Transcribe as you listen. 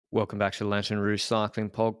Welcome back to the Lanterne Rouge Cycling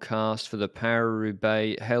Podcast for the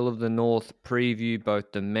Paris-Roubaix Hell of the North preview,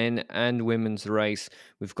 both the men and women's race.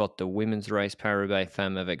 We've got the women's race, Paris-Roubaix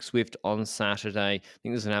Femme avec Swift, on Saturday. I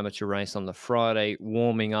think there's an amateur race on the Friday,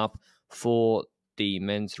 warming up for the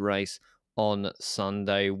men's race on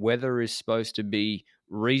Sunday. Weather is supposed to be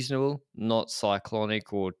reasonable, not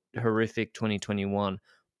cyclonic or horrific 2021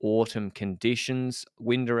 autumn conditions.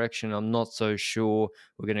 Wind direction, I'm not so sure.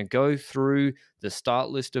 We're going to go through the start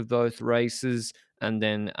list of both races and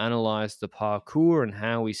then analyze the parcours and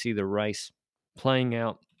how we see the race playing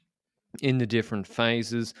out in the different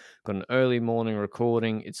phases. Got an early morning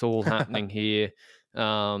recording. It's all happening here.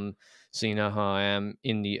 So you know how I am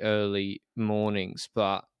in the early mornings.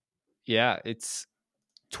 But yeah, it's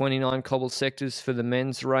 29 cobbled sectors for the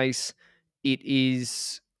men's race. It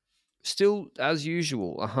is still, as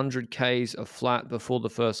usual, 100 Ks of flat before the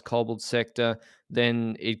first cobbled sector.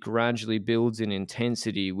 Then it gradually builds in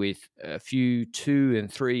intensity with a few 2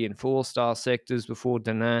 and 3 and 4 star sectors before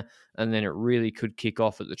Denain. And then it really could kick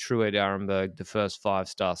off at the Truet d'Arenberg, the first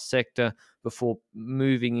 5-star sector, before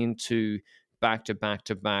moving into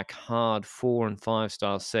back-to-back-to-back hard 4 and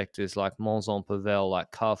 5-star sectors like Mons-en-Pavel,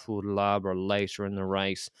 like Carrefour de l'Arbre later in the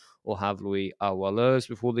race, or Havluy-à-Walleuse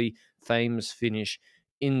before the famous finish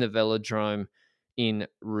in the velodrome in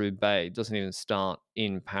Roubaix. It doesn't even start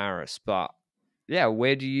in Paris. But yeah, how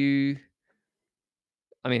do you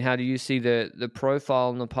see the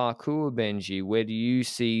profile and the parcours, Benji? Where do you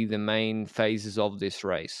see the main phases of this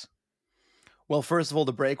race? Well, first of all,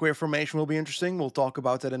 the breakaway formation will be interesting. We'll talk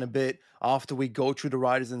about that in a bit after we go through the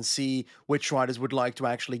riders and see which riders would like to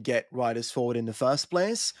actually get riders forward in the first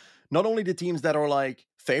place. Not only the teams that are like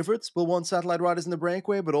favorites will want satellite riders in the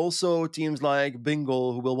breakaway, but also teams like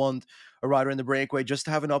Bingle who will want a rider in the breakaway just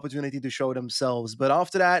to have an opportunity to show themselves. But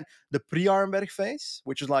after that, the pre-Arenberg phase,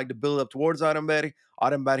 which is like the build up towards Arenberg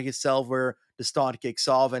itself, where the start kicks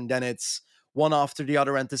off, and then it's one after the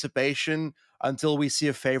other anticipation until we see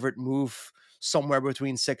a favorite move somewhere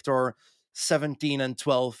between sector 17 and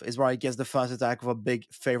 12 is where I guess the first attack of a big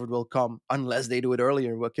favorite will come, unless they do it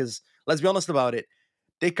earlier. Because let's be honest about it,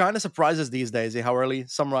 they kind of surprise us these days, how early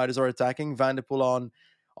some riders are attacking. Van der Poel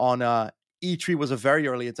on E3 was a very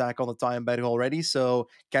early attack on the time bet already. So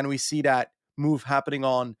can we see that move happening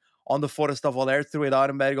on the Forest of Valère through it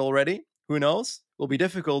Arenberg already? Who knows? Will be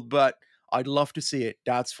difficult, but I'd love to see it.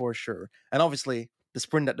 That's for sure. And obviously, the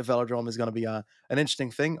sprint at the velodrome is going to be an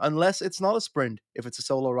interesting thing, unless it's not a sprint, if it's a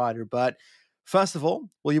solo rider. But first of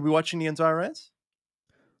all, will you be watching the entire race?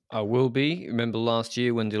 I will be. Remember last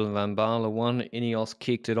year when Dylan van Baarle won, Ineos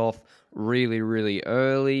kicked it off really, really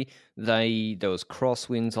early. There was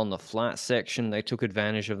crosswinds on the flat section. They took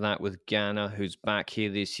advantage of that with Ganna, who's back here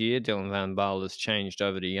this year. Dylan van Baarle has changed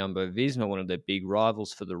over to Jumbo-Visma, one of their big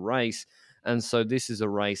rivals for the race. And so this is a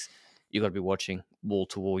race you've got to be watching wall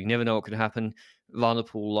to wall. You never know what could happen. Van der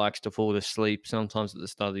Poel likes to fall asleep sometimes at the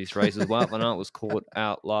start of these races. Wout van Aert was caught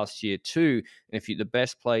out last year too. And if you're the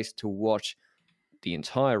best place to watch the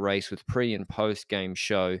entire race with pre and post game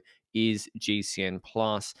show is GCN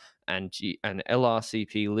Plus, and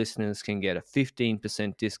LRCP listeners can get a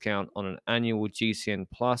 15% discount on an annual GCN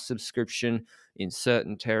Plus subscription in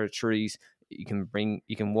certain territories. You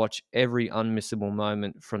can watch every unmissable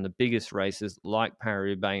moment from the biggest races like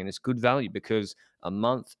Paris-Roubaix, and it's good value because a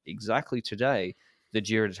month exactly today, the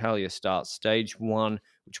Giro d'Italia starts stage 1,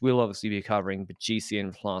 which we'll obviously be covering, but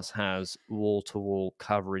GCN Plus has wall-to-wall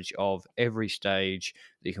coverage of every stage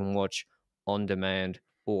that you can watch on demand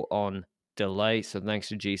or on delay. So thanks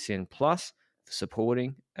to GCN Plus for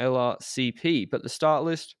supporting LRCP. But the start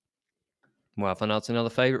list, well, Van Aert's another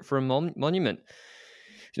favourite for a monument.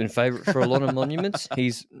 He's been a favourite for a lot of monuments.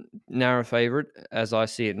 He's narrow favourite, as I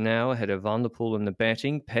see it now, ahead of Van der Poel in the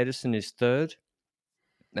betting. Pedersen is third.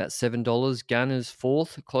 That's $7. Ganna's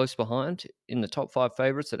fourth, close behind, in the top 5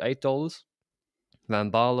 favourites at $8. Van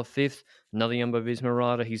Baarle fifth, another Jumbo-Visma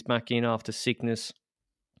rider. He's back in after sickness.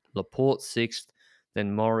 Laporte sixth,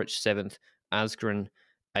 then Moritz seventh, Asgreen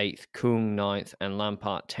eighth, Kung ninth, and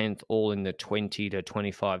Lampard 10th, all in the $20 to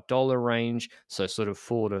 $25 range. So sort of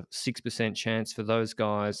 4 to 6% chance for those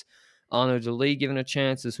guys. Arnaud de Lee given a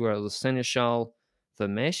chance as well as Seneschal.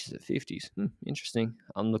 Vermeesch is at 50s. Interesting.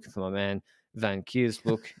 I'm looking for my man Van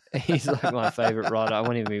Kiersbroek. He's like my favorite rider. I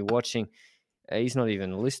won't even be watching. He's not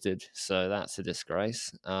even listed, so that's a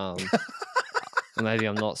disgrace. Maybe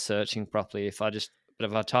I'm not searching properly. If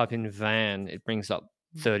I type in Van, it brings up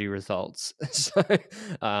 30 results. So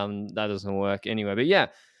that doesn't work anyway. But yeah,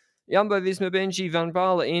 Jumbo-Visma, Benji, Van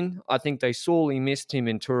Baarle in. I think they sorely missed him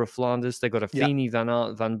in Tour of Flanders. They got a Feeney, Van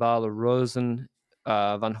Aert, Van Baarle, Rosen,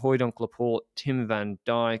 Van Hooydonk, Laporte, Tim van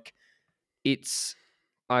Dijk. It's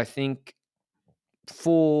I think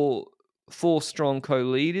four strong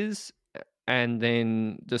co-leaders, and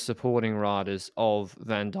then the supporting riders of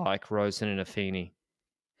Van Dijk, Rosen, and Affini.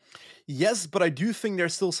 Yes, but I do think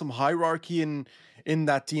there's still some hierarchy in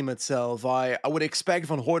that team itself. I would expect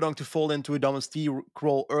Van Hooijdonk to fall into a domestique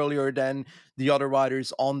role earlier than the other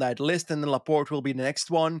riders on that list, and then Laporte will be the next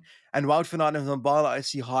one. And Wout van Aert and Van Baarle I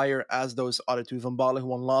see higher as those other two. Van Baarle, who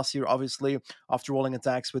won last year, obviously, after rolling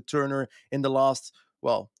attacks with Turner in the last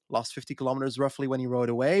 50 kilometers roughly when he rode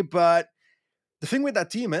away. But the thing with that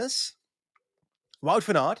team is, Wout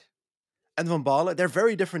van Aert and Van Baarle, they're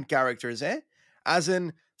very different characters, eh? As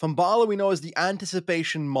in, Van Baarle we know is the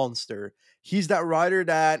anticipation monster. He's that rider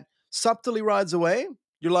that subtly rides away.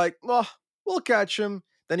 You're like, oh, we'll catch him.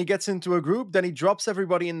 Then he gets into a group, then he drops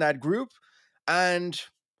everybody in that group, and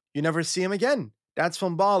you never see him again. That's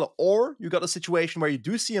Van Baarle. Or you got a situation where you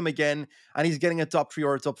do see him again, and he's getting a top 3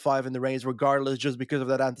 or a top 5 in the race, regardless, just because of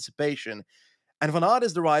that anticipation. And Van Aert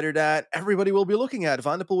is the rider that everybody will be looking at.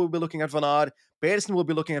 Van der Poel will be looking at Van Aert. Pedersen will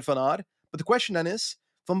be looking at Van Aert. But the question then is,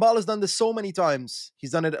 Van Baarle has done this so many times.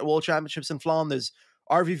 He's done it at World Championships in Flanders.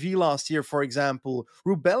 RVV last year, for example.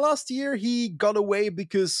 Roubaix last year, he got away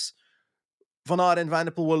because Van Aert and Van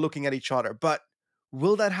der Poel were looking at each other. But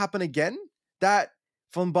will that happen again? That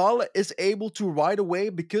Van Baarle is able to ride away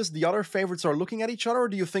because the other favorites are looking at each other? Or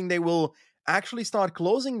do you think they will actually start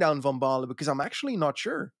closing down Van Baarle? Because I'm actually not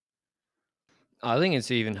sure. I think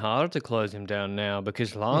it's even harder to close him down now,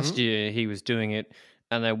 because last year he was doing it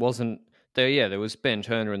and there wasn't there. Yeah, there was Ben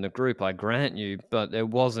Turner in the group, I grant you, but there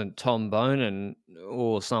wasn't Tom Bonen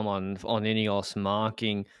or someone on Ineos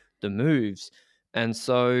marking the moves. And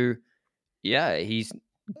so, yeah, he's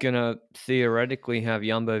going to theoretically have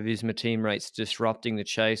Jumbo-Visma teammates disrupting the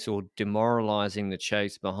chase or demoralizing the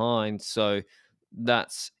chase behind. So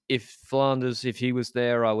that's, if Flanders, if he was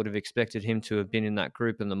there, I would have expected him to have been in that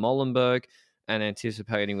group in the Molenbeek and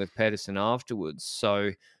anticipating with Pedersen afterwards.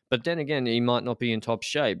 So, but then again, he might not be in top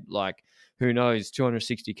shape. Like, who knows,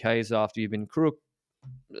 260 Ks after you've been crook,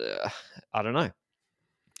 I don't know.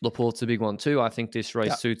 Laporte's a big one too. I think this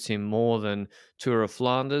race suits him more than Tour of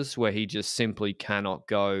Flanders, where he just simply cannot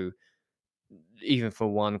go, even for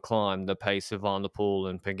one climb, the pace of Van der Poel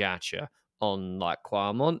and Pogacar on like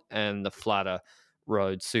Quarmont, and the flatter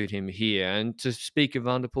roads suit him here. And to speak of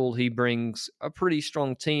Van der Poel, he brings a pretty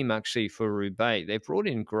strong team actually for Roubaix. They've brought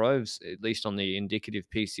in Groves, at least on the indicative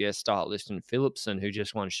PCS start list, and Philipsen, who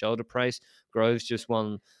just won Shoulder Praise. Groves just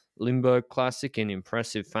won Limburg Classic in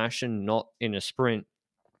impressive fashion, not in a sprint.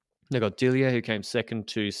 They got Dillier, who came second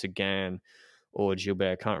to Sagan or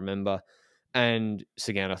Gilbert, I can't remember. And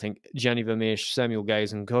Sagan, I think, Gianni Vermeersch, Samuel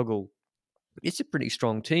Gaze, and Gogol. It's a pretty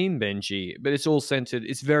strong team, Benji, but it's all centered.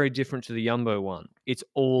 It's very different to the Jumbo one. It's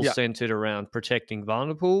all centered around protecting Van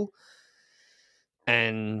der Poel.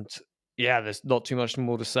 And yeah, there's not too much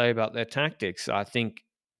more to say about their tactics. I think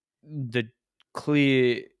the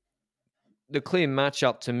clear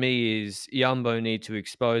matchup to me is Jumbo need to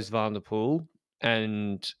expose Van der Poel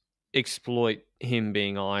and exploit him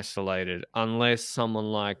being isolated, unless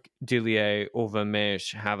someone like Dillier or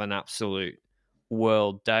Vermeersch have an absolute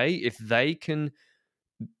world day. If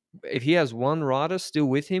he has one rider still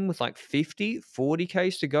with him with like 40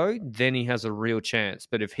 Ks to go, then he has a real chance.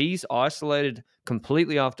 But if he's isolated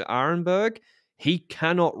completely after Arenberg, he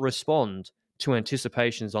cannot respond to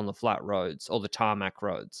anticipations on the flat roads or the tarmac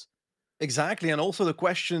roads. Exactly. And also the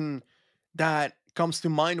question that comes to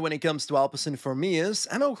mind when it comes to Alpecin for me is,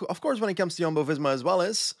 and of course when it comes to Jumbo-Visma as well,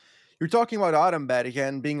 is you're talking about Arenberg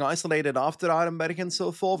and being isolated after Arenberg and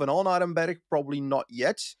so forth, and on Arenberg, probably not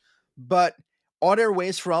yet. But are there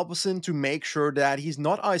ways for Alpecin to make sure that he's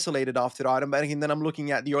not isolated after Arenberg? And then I'm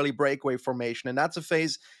looking at the early breakaway formation, and that's a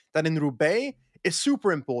phase that in Roubaix is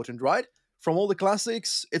super important, right? From all the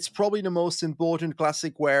classics, it's probably the most important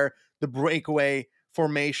classic where the breakaway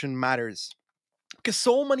formation matters. Because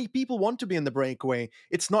so many people want to be in the breakaway.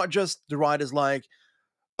 It's not just the riders like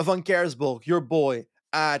Van Kersburg, your boy,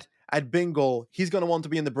 at Bingo. He's going to want to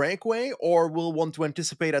be in the breakaway, or will want to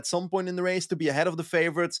anticipate at some point in the race to be ahead of the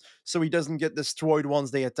favorites so he doesn't get destroyed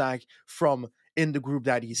once they attack from in the group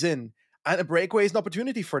that he's in. And a breakaway is an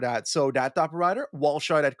opportunity for that. So that type of rider,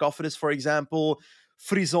 Walscheid at Cofidis, for example,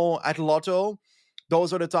 Frison at Lotto,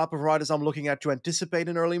 those are the type of riders I'm looking at to anticipate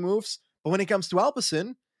in early moves. But when it comes to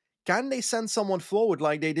Alpecin, can they send someone forward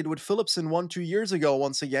like they did with Philipsen 1-2 years ago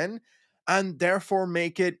once again, and therefore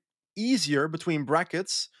make it easier between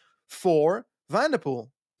brackets for Van der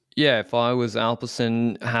Poel? Yeah, if I was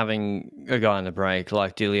Alpecin, having a guy in the break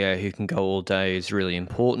like Dillier who can go all day is really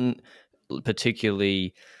important,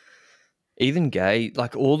 particularly even Gay,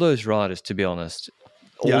 like all those riders, to be honest.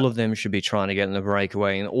 all of them should be trying to get in the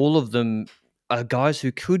breakaway, and all of them are guys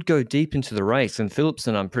who could go deep into the race. And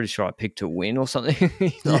Philipsen, I'm pretty sure I picked to win or something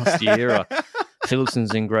last year.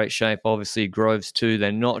 Philipsen's in great shape. Obviously, Groves too.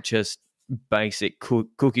 They're not just basic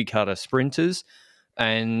cookie cutter sprinters.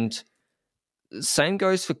 And same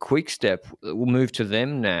goes for Quick-Step. We'll move to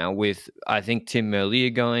them now with, I think, Tim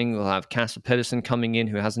Merlier going. We'll have Casper Pedersen coming in,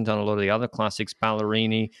 who hasn't done a lot of the other classics.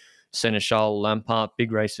 Ballerini, Seneschal, Lampard,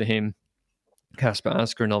 big race for him. Casper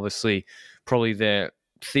Asgreen, obviously, probably their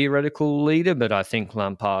theoretical leader, but I think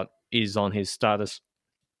Lampard is on his status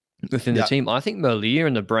within the team. I think Merlier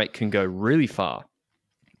in the break can go really far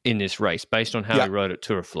in this race based on how he rode at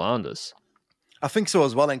Tour of Flanders. I think so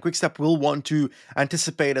as well, and Quick-Step will want to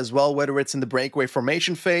anticipate as well, whether it's in the breakaway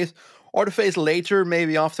formation phase or the phase later,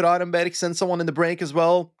 maybe after Arenberg, send someone in the break as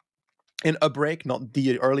well, in a break, not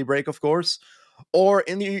the early break, of course, or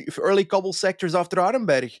in the early cobble sectors after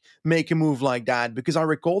Arenberg, make a move like that, because I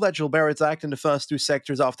recall that Gilbert attacked in the first two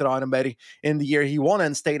sectors after Arenberg in the year he won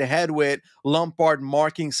and stayed ahead with Lampard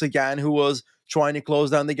marking Sagan, who was trying to close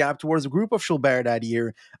down the gap towards the group of Gilbert that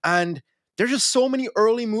year. And there's just so many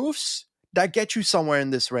early moves that get you somewhere in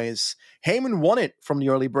this race. Heyman won it from the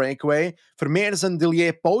early breakaway. Vermeers and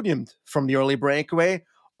Dillier podiumed from the early breakaway.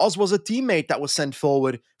 Oz was a teammate that was sent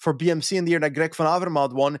forward for BMC in the year that Greg van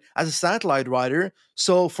Avermaet won as a satellite rider.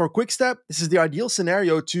 So for Quick-Step, this is the ideal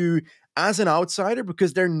scenario to, as an outsider,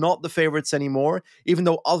 because they're not the favorites anymore, even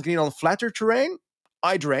though Asgreen on flatter terrain,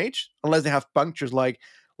 I'd rage, unless they have punctures like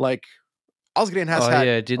Asgreen has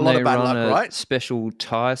had a lot of bad luck, right? Didn't they run a special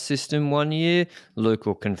tyre system one year? Luke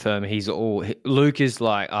will confirm. Luke is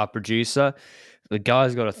like our producer. The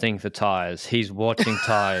guy's got a thing for tyres. He's watching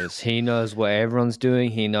tyres. He knows what everyone's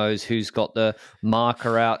doing. He knows who's got the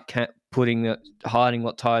marker out, hiding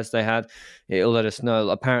what tyres they had. It'll let us know.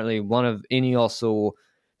 Apparently, one of Ineos, or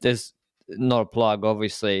there's not a plug,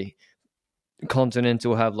 obviously.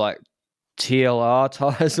 Continental have like TLR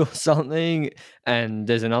tires or something, and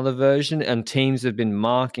there's another version, and teams have been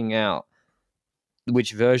marking out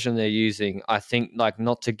which version they're using. I think, like,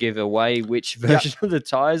 not to give away which version of the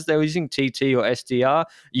tires they were using, TT or SDR,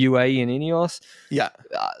 UAE and Ineos.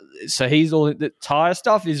 So he's all the tire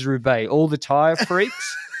stuff is Roubaix. All the tire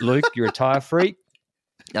freaks. Luke, you're a tire freak.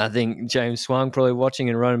 I think James Swung probably watching,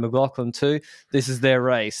 and Ronan McLaughlin too. This is their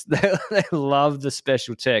race. They love the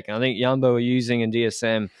special tech. And I think Jumbo are using in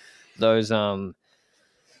DSM those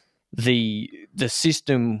the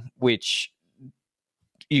system which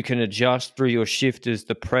you can adjust through your shifters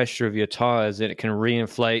the pressure of your tires, and it can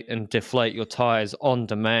reinflate and deflate your tires on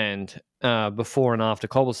demand before and after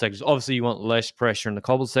cobble sectors. Obviously, you want less pressure in the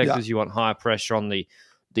cobble sectors. You want higher pressure on the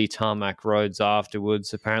tarmac roads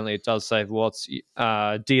afterwards. Apparently, it does save watts.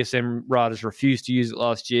 DSM riders refused to use it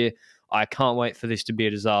last year. I can't wait for this to be a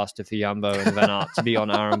disaster for Jumbo and Van Aert to be on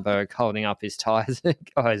Arenberg holding up his tires.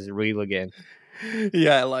 Guys, real again.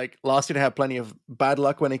 Yeah, like last year they had plenty of bad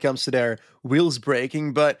luck when it comes to their wheels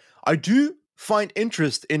breaking, but I do find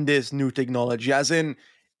interest in this new technology, as in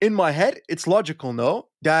my head, it's logical, no?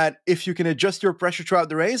 That if you can adjust your pressure throughout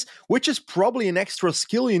the race, which is probably an extra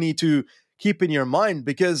skill you need to keep in your mind,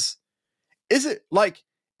 because is it like,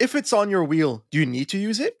 if it's on your wheel, do you need to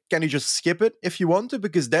use it? Can you just skip it if you want to?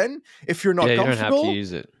 Because then, if you're not comfortable, you don't have to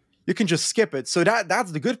use it. You can just skip it. So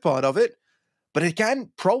that's the good part of it. But it can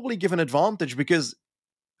probably give an advantage, because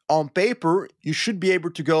on paper, you should be able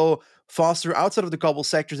to go faster outside of the cobble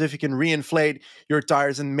sectors if you can reinflate your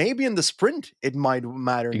tires. And maybe in the sprint, it might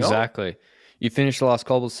matter. Exactly. No? You finish the last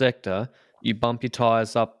cobble sector, you bump your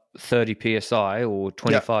tires up 30 PSI or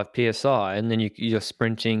 25 PSI, and then you're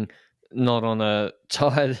sprinting not on a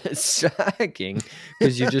tire that's sagging,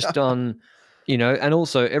 because you've just done, and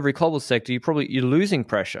also every cobble sector, you're losing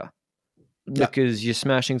pressure because you're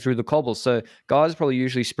smashing through the cobbles. So guys are probably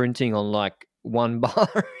usually sprinting on like 1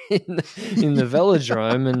 bar in the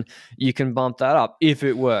velodrome, and you can bump that up if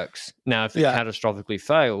it works. Now, if it catastrophically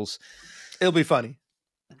fails, it'll be funny.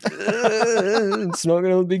 It's not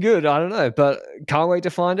going to be good. I don't know, but can't wait to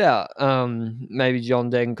find out. Maybe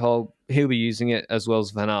John Degenkolb, he'll be using it as well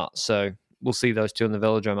as Van Aert. So we'll see those two in the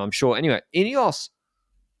velodrome, I'm sure. Anyway, Ineos,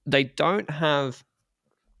 they don't have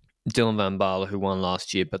Dylan van Baarle, who won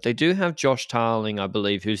last year, but they do have Josh Tarling, I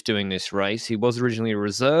believe, who's doing this race. He was originally a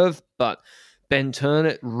reserve, but Ben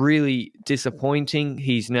Turnett, really disappointing.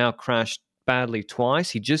 He's now crashed badly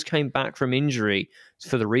twice. He just came back from injury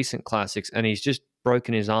for the recent classics, and he's just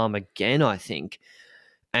broken his arm again, I think.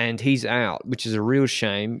 And he's out, which is a real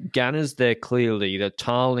shame. Ganna's their clear leader.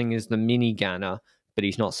 Tarling is the mini Ganna, but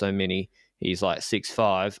he's not so mini. He's like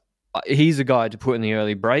 6'5". He's a guy to put in the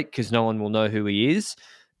early break because no one will know who he is.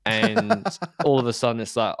 And all of a sudden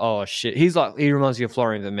it's like, oh shit. He reminds me of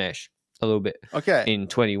Florian Vermeersch a little bit. Okay. In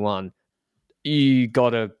 21. You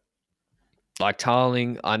gotta, like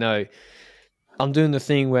Tarling, I know I'm doing the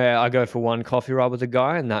thing where I go for one coffee ride with a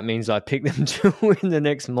guy, and that means I pick them to win the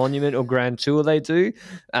next Monument or Grand Tour they do.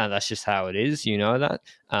 And that's just how it is, you know that.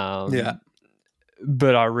 Yeah.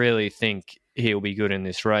 But I really think he'll be good in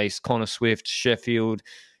this race. Connor Swift,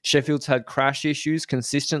 Sheffield's had crash issues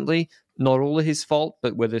consistently. Not all of his fault,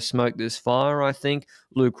 but where there's smoke, there's fire, I think.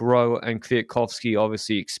 Luke Rowe and Kwiatkowski,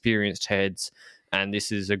 obviously experienced heads, and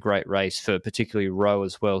this is a great race for particularly Rowe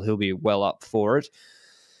as well. He'll be well up for it.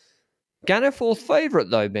 Ganna fourth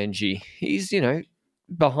favourite, though, Benji. He's,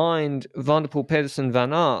 behind Van der Poel, Pedersen,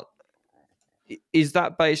 Van Aert. Is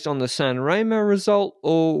that based on the San Remo result,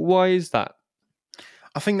 or why is that?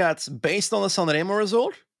 I think that's based on the San Remo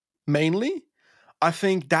result, mainly. I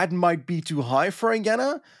think that might be too high for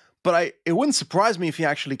Ganna, but it wouldn't surprise me if he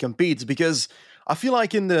actually competes, because I feel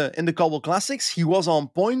like in the Cobble Classics, he was on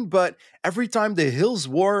point, but every time the hills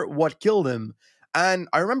were what killed him. And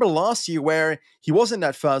I remember last year where he was in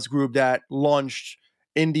that first group that launched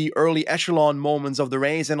in the early echelon moments of the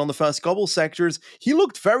race, and on the first cobble sectors, he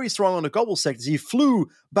looked very strong on the cobble sectors. He flew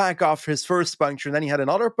back after his first puncture, and then he had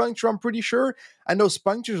another puncture, I'm pretty sure, and those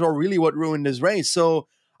punctures are really what ruined his race. So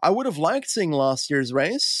I would have liked seeing last year's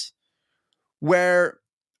race, where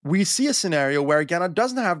we see a scenario where Ganna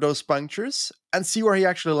doesn't have those punctures, and see where he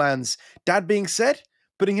actually lands. That being said,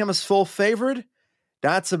 putting him as full favored,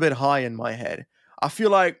 that's a bit high in my head. I feel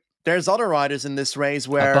like there's other riders in this race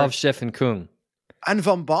where... Above Stefan Kung. And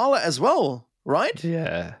Van Baarle as well, right?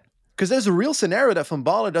 Yeah. Because there's a real scenario that Van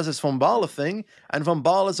Baarle does his Van Baarle thing, and Van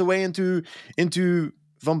Baarle is away into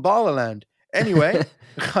Van Baarle land. Anyway,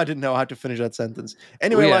 I didn't know how to finish that sentence.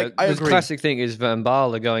 Anyway, I agree. The classic thing is Van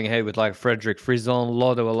Baarle going ahead with like Frederick Frison.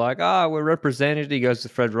 Lotto are like, we're represented. He goes to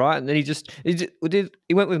Fred Wright, and then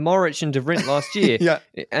he went with Moritz and De Vrient last year. Yeah.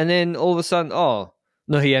 And then all of a sudden,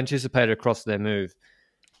 no, he anticipated across their move.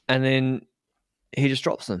 And then he just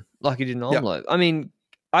drops them like he did in Omloop. I mean,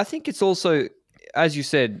 I think it's also, as you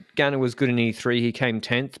said, Ganna was good in E3. He came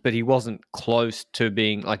 10th, but he wasn't close to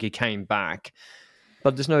being like he came back.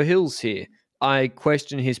 But there's no hills here. I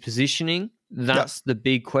question his positioning. That's the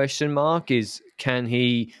big question mark, is can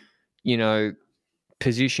he,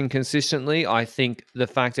 position consistently? I think the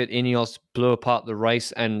fact that Ineos blew apart the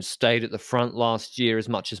race and stayed at the front last year as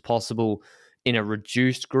much as possible in a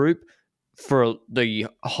reduced group for the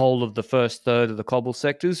whole of the first third of the cobble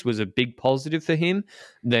sectors was a big positive for him.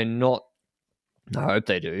 They're not... I hope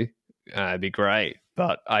they do. It'd be great.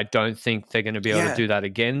 But I don't think they're going to be able to do that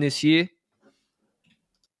again this year.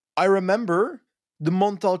 I remember the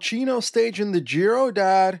Montalcino stage in the Giro.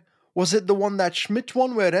 Was it the one that Schmidt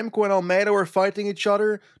won, where Remco and Almeida were fighting each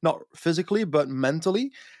other, not physically but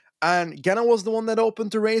mentally, and Ganna was the one that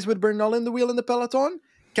opened the race with Bernal in the wheel in the peloton?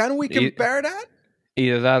 Can we compare that?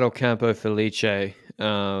 Either that or Campo Felice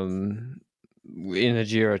in the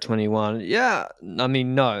Giro 21. Yeah, I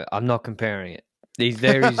mean, no, I'm not comparing it. He's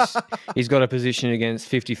got a position against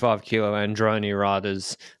 55 kilo Androni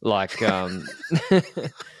riders like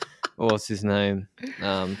what's his name?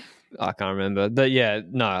 I can't remember. But yeah,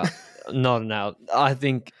 no, not an out. I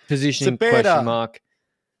think positioning Cepeda. Question mark.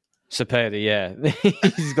 Cepeda, yeah.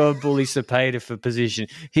 He's got to bully Cepeda for position.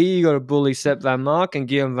 Here you got to bully Sepp Van Mark and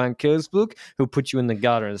Guillaume van Kersbroek, who'll put you in the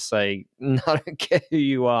gutter and say, no, I don't care who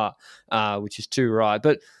you are, which is too right.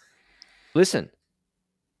 But listen,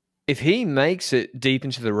 if he makes it deep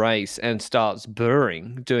into the race and starts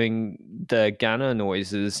burring, doing the Ganna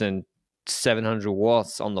noises and 700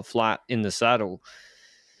 watts on the flat in the saddle,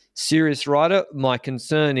 serious rider. My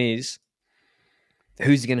concern is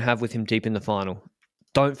who's he going to have with him deep in the final?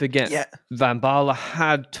 Don't forget, Van Baarle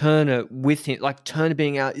had Turner with him. Like, Turner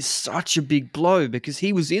being out is such a big blow because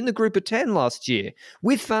he was in the group of 10 last year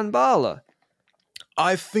with Van Baarle.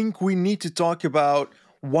 I think we need to talk about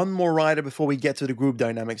one more rider before we get to the group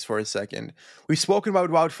dynamics for a second. We've spoken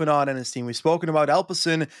about Wout van Aert and his team. We've spoken about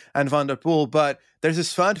Alpecin and Van der Poel, but there's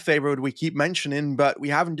this third favorite we keep mentioning, but we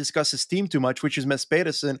haven't discussed his team too much, which is Mes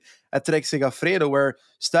Pedersen at Trek Segafredo, where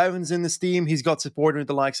Stuyven's in this team. He's got support with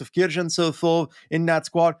the likes of Kirch and so forth in that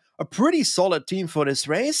squad. A pretty solid team for this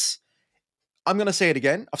race. I'm going to say it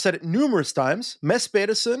again. I've said it numerous times. Mes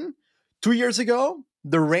Pedersen, 2 years ago,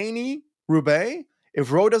 the rainy Roubaix,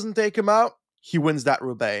 if Rowe doesn't take him out, he wins that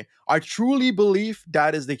Roubaix. I truly believe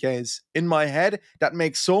that is the case. In my head, that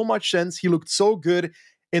makes so much sense. He looked so good.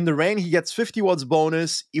 In the rain, he gets 50 watts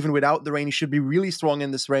bonus. Even without the rain, he should be really strong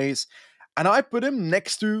in this race. And I put him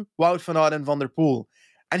next to Wout van Aert and Van der Poel.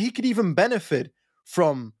 And he could even benefit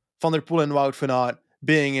from Van der Poel and Wout van Aert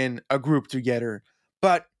being in a group together.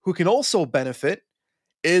 But who can also benefit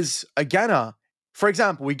is a Ganna. For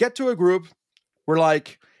example, we get to a group, we're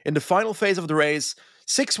like in the final phase of the race,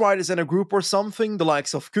 6 riders in a group or something, the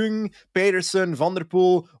likes of Kung, Pedersen, Van der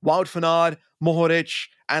Poel, Wout van Aert, Mohoric,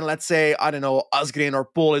 and let's say, I don't know, Asgreen or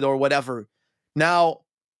Pollitt or whatever. Now,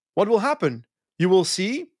 what will happen? You will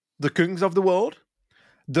see the Kungs of the world,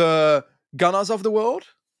 the Gannas of the world,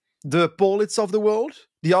 the Pollitts of the world,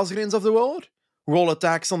 the Asgreens of the world, roll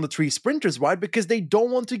attacks on the 3 sprinters, right? Because they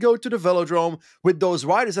don't want to go to the velodrome with those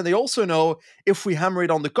riders. And they also know if we hammer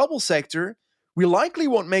it on the cobble sector, we likely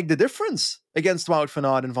won't make the difference against Wout van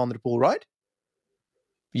Aert and Van der Poel, right?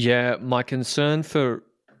 Yeah, my concern for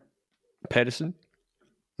Pedersen,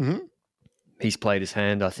 he's played his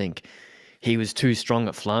hand, I think. He was too strong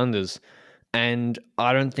at Flanders, and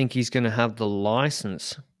I don't think he's going to have the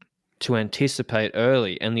license to anticipate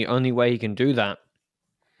early. And the only way he can do that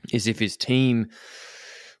is if his team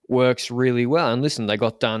works really well. And listen, they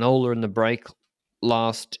got Dan Ola in the break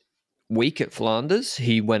last week at Flanders.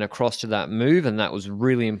 He went across to that move, and that was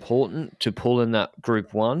really important to pull in that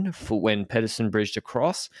Group 1 for when Pedersen bridged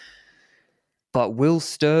across. But will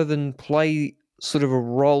Sturven play sort of a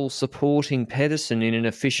role supporting Pedersen in an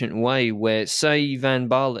efficient way where, say, Van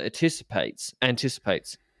Baarle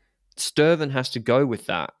anticipates, Sturven has to go with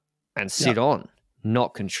that and sit on,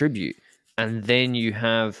 not contribute. And then you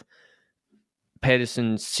have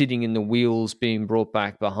Pedersen sitting in the wheels being brought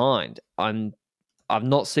back behind. I've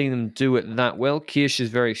not seen them do it that well. Kirsch is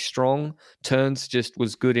very strong. Turns just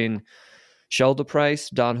was good in shoulder praise.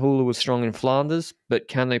 Dan Hula was strong in Flanders. But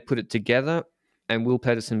can they put it together? And will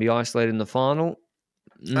Pedersen be isolated in the final?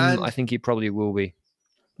 I think he probably will be.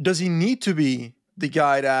 Does he need to be the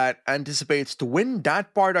guy that anticipates to win?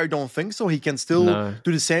 That part, I don't think so. He can still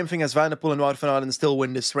do the same thing as Van der Poel and Wout van Aert and still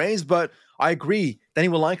win this race. But I agree. Then he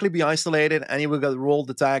will likely be isolated and he will get rolled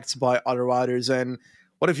attacked by other riders. And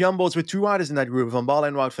what if Jumbo's with 2 riders in that group, Van Baarle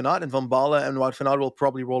and Wout van Aert, and Van Baarle and Wout van Aert will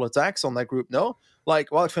probably roll attacks on that group? No? Like,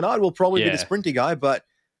 Wout van Aert will probably be the sprinty guy, but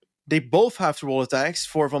they both have to roll attacks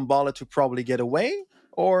for Van Baarle to probably get away,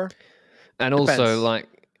 or... And also, like,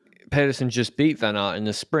 Pedersen just beat Van Aert in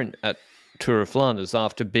the sprint at Tour of Flanders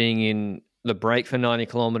after being in the break for 90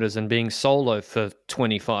 kilometers and being solo for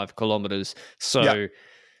 25 kilometers. So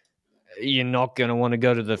you're not going to want to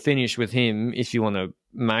go to the finish with him if you want to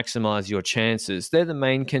maximize your chances. They're the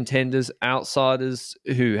main contenders. Outsiders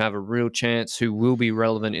who have a real chance, who will be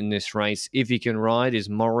relevant in this race if he can ride, is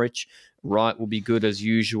Mohoric. Wright will be good as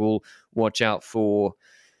usual. Watch out for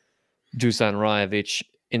Dusan Rajovic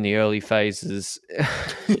in the early phases.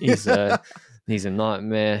 He's a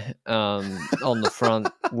nightmare on the front,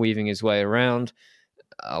 weaving his way around.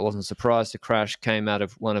 I wasn't surprised the crash came out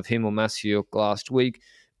of one of him or Massiuk last week.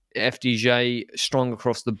 FDJ strong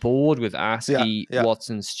across the board with Askey,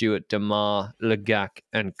 Watson, Stewart, Demar, Legac,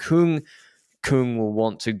 and Kung. Kung will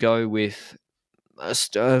want to go with a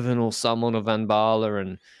Sturven or someone of Van Baarle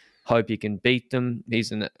and hope he can beat them.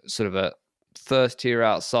 He's in sort of a first-tier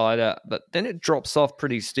outsider, but then it drops off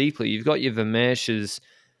pretty steeply. You've got your Vermeersches,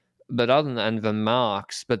 but other than Van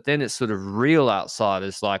Marks, but then it's sort of real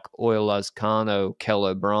outsiders like Oil Lascano, Kel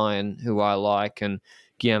O'Brien, who I like, and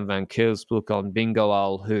Guillaume Van Kiersbroek on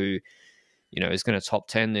Bingoal, who, is going to top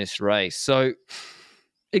 10 this race. So,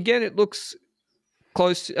 again, it looks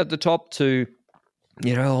close at the top to,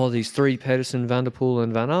 all these 3, Pedersen, Van der Poel,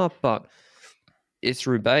 and Van Aert, but it's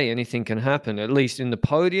Roubaix, anything can happen. At least in the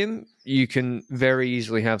podium, you can very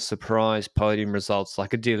easily have surprise podium results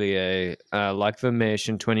like a Dillier, like Vermeersch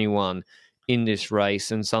in 21 in this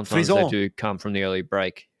race, and sometimes they do come from the early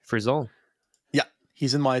break. Frison. Yeah,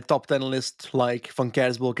 he's in my top 10 list, like Van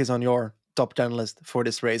Kiersbroek is on your top 10 list for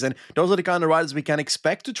this race. And those are the kind of riders we can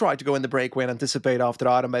expect to try to go in the breakaway and anticipate after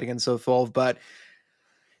Arenberg and so forth. But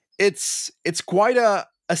it's quite a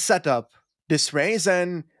setup, this race,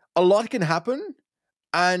 and a lot can happen.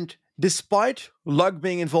 And despite luck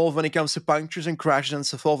being involved when it comes to punctures and crashes and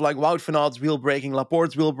so forth, like Wout van Aert's wheel breaking,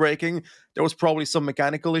 Laporte's wheel breaking, there was probably some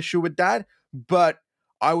mechanical issue with that. But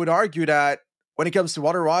I would argue that when it comes to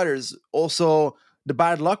other riders, also the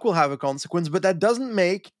bad luck will have a consequence. But that doesn't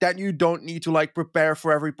make that you don't need to prepare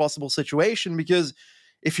for every possible situation, because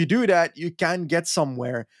if you do that, you can get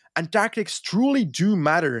somewhere. And tactics truly do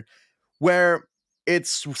matter, where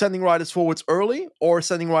it's sending riders forwards early or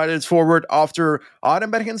sending riders forward after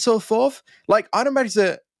Arenberg and so forth. Like, Arenberg is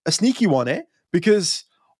a sneaky one, because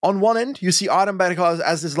on one end, you see Arenberg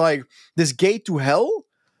as this gate to hell,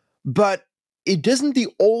 but it isn't the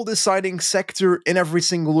all-deciding sector in every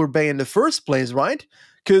single Roubaix in the first place, right?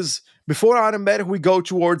 Because before Arenberg, we go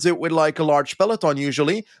towards it with a large peloton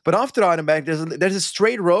usually, but after Arenberg, there's a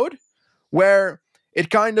straight road where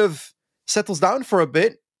it kind of settles down for a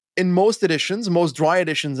bit, in most editions, most dry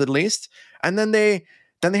editions at least, and then they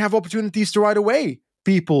have opportunities to ride away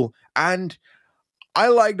people. And I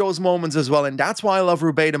like those moments as well, and that's why I love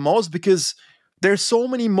Roubaix the most, because there's so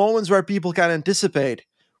many moments where people can anticipate,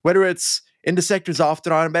 whether it's in the sectors after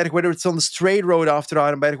Arenberg, whether it's on the straight road after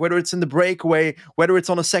Arenberg, whether it's in the breakaway, whether it's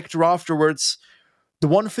on a sector afterwards. The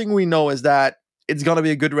one thing we know is that it's going to be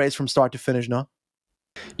a good race from start to finish, no?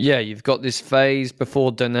 Yeah, you've got this phase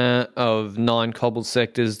before Denain of 9 cobbled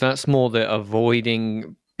sectors. That's more the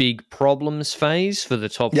avoiding big problems phase for the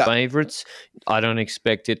top favourites. I don't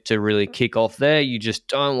expect it to really kick off there. You just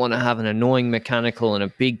don't want to have an annoying mechanical and a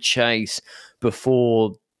big chase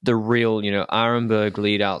before the real, Arenberg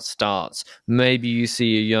lead-out starts. Maybe you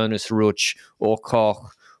see a Jonas Rutsch or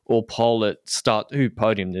Koch or Pollitt who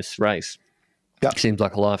podiumed this race. Yep. Seems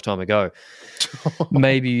like a lifetime ago.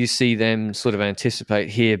 Maybe you see them sort of anticipate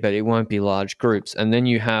here, but it won't be large groups. And then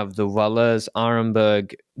you have the Valeurs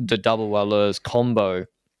Arenberg, the double Valeurs combo,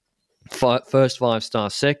 first 5-star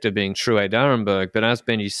sector being Truet Arenberg. But as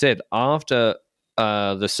Benji said, after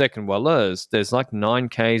the second Valeurs, there's like 9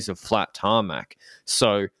 Ks of flat tarmac.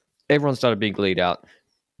 So everyone's done a big lead out.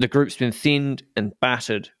 The group's been thinned and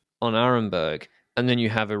battered on Arenberg. And then you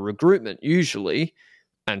have a regroupment usually,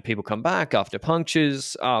 and people come back after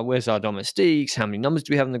punctures. Where's our domestiques? How many numbers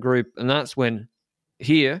do we have in the group? And that's when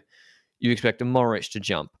here you expect a Moritz to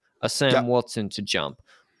jump, a Sam Watson to jump,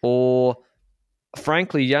 or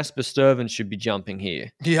frankly, Jasper Stuyven should be jumping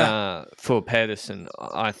here for Pedersen,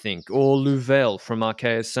 I think, or Louvel from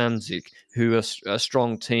Arkea Samsic, who are a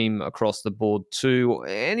strong team across the board too.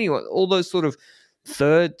 Anyway, all those sort of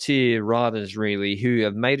third-tier riders, really, who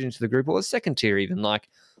have made it into the group, or second tier even. Like,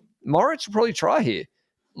 Moritz will probably try here.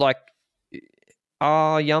 Like,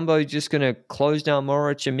 are Jumbo just going to close down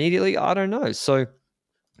Moritz immediately? I don't know. So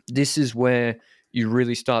this is where you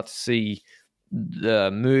really start to see the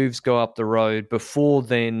moves go up the road. Before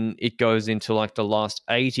then, it goes into like the last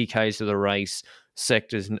 80 Ks of the race,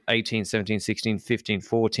 sectors 18, 17, 16, 15,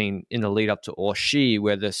 14 in the lead up to Orchy,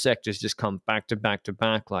 where the sectors just come back to back to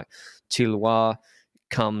back. Like Tilloy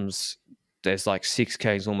comes, there's like 6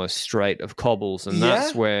 Ks almost straight of cobbles. And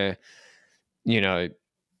that's where,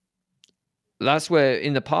 that's where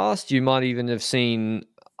in the past you might even have seen,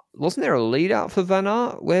 wasn't there a lead out for Van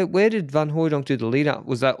Aert? Where did Van Hooydonk do the lead out?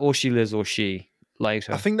 Was that Orchy-les-Orchy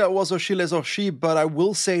later? I think that was Orchy-les-Orchy, but I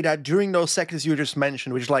will say that during those sectors you just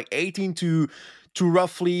mentioned, which is like 18 to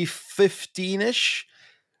roughly 15-ish,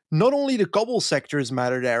 not only the cobble sectors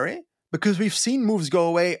matter there, because we've seen moves go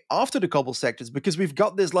away after the cobble sectors, because we've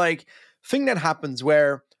got this like thing that happens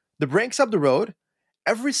where the break's up the road,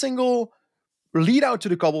 every single lead out to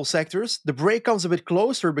the cobble sectors, the break comes a bit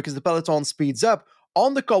closer because the peloton speeds up.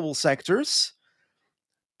 On the cobble sectors,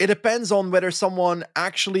 it depends on whether someone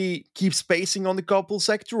actually keeps pacing on the cobble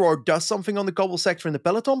sector or does something on the cobble sector in the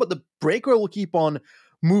peloton, but the breakaway will keep on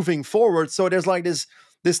moving forward. So there's like this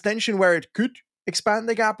tension where it could expand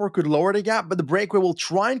the gap or could lower the gap, but the breakaway will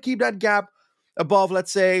try and keep that gap above,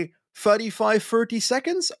 let's say, 35, 30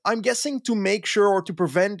 seconds. I'm guessing to make sure or to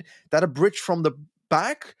prevent that a bridge from the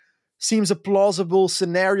back seems a plausible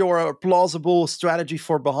scenario or a plausible strategy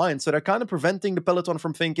for behind. So they're kind of preventing the peloton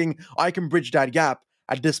from thinking, I can bridge that gap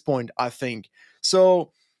at this point, I think.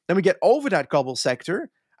 So then we get over that cobble sector,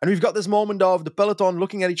 and we've got this moment of the peloton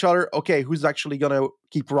looking at each other, okay, who's actually going to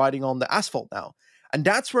keep riding on the asphalt now? And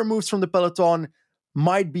that's where moves from the peloton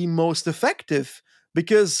might be most effective,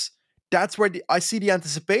 because that's where I see the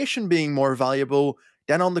anticipation being more valuable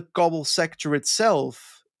than on the cobble sector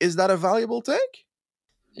itself. Is that a valuable take?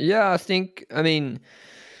 Yeah,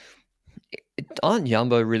 aren't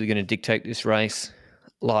Jumbo really going to dictate this race?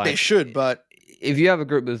 Like, they should, but if you have a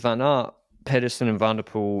group with Van Aert, Pedersen and Van der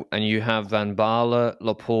Poel, and you have Van Baarle,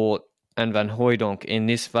 Laporte, and Van Hooydonk in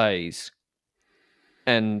this phase,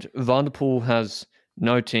 and Van der Poel has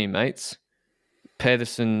no teammates,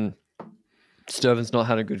 Pedersen, Stuyven's not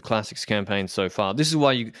had a good classics campaign so far. This is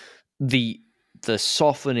why the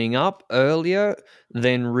softening up earlier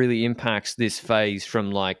then really impacts this phase from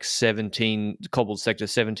like 17, cobbled sector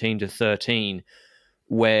 17 to 13,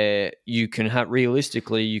 where you can have,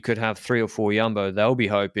 realistically, you could have 3 or 4 Jumbo, they'll be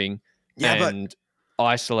hoping, and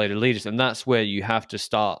isolated leaders. And that's where you have to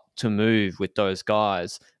start to move with those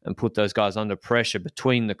guys and put those guys under pressure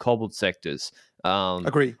between the cobbled sectors.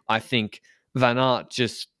 Agree. I think Van Aert,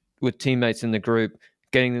 just with teammates in the group,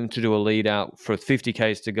 getting them to do a lead out for 50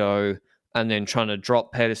 Ks to go, and then trying to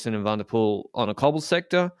drop Pedersen and Van der Poel on a cobble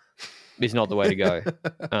sector is not the way to go.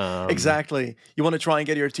 Exactly. You want to try and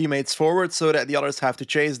get your teammates forward so that the others have to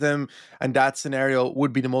chase them, and that scenario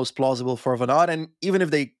would be the most plausible for Van Aert. And even if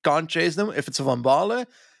they can't chase them, if it's a Van Baarle,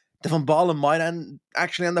 Van Baarle might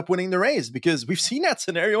actually end up winning the race, because we've seen that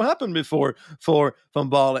scenario happen before for Van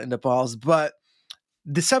Baarle in the past. But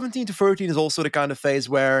the 17 to 13 is also the kind of phase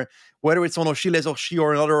where, whether it's on Ochilles Orchi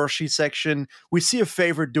or another Orchi section, we see a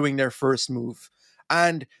favorite doing their first move.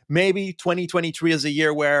 And maybe 2023 is a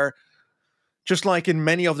year where, just like in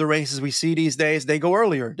many of the races we see these days, they go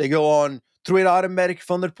earlier. They go on through it automatic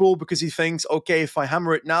Van der Poel, because he thinks, okay, if I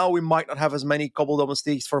hammer it now, we might not have as many couple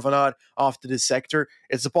domestiques for Van Aert after this sector.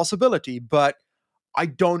 It's a possibility, but I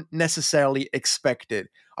don't necessarily expect it.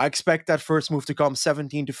 I expect that first move to come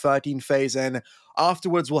 17 to 13 phase, and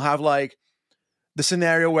afterwards we'll have like the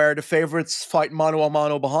scenario where the favorites fight mano a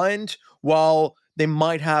mano behind, while they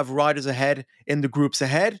might have riders ahead in the groups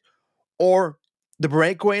ahead, or the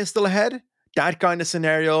breakaway is still ahead. That kind of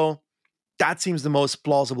scenario, that seems the most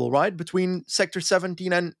plausible, right? Between Sector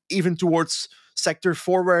 17 and even towards Sector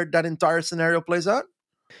 4, where that entire scenario plays out.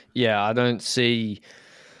 Yeah, I don't see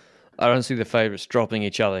the favourites dropping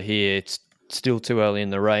each other here. It's still too early in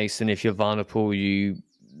the race, and if you're Van der Poel,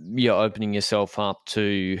 you're opening yourself up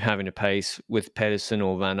to having a pace with Pedersen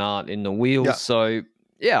or Van Aert in the wheels. Yeah. So,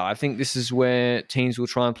 yeah, I think this is where teams will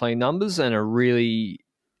try and play numbers and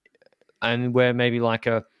where maybe like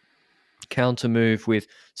a counter move with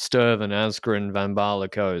Sturven, Asgreen, Van Baarle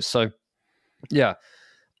goes. So, yeah,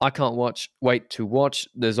 I can't wait to watch.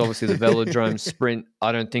 There's obviously the Velodrome sprint.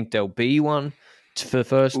 I don't think there'll be one for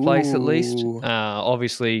first place, at least.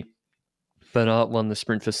 Obviously, Van Aert won the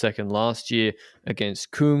sprint for second last year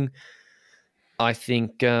against Kung. I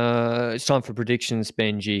think it's time for predictions,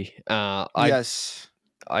 Benji. Yes.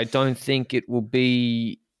 I don't think it will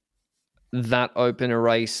be that open a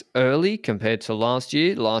race early compared to last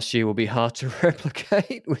year. Last year will be hard to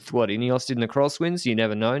replicate with what Ineos did in the crosswinds. You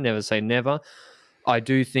never know. Never say never. I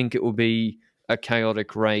do think it will be a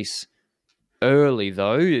chaotic race early,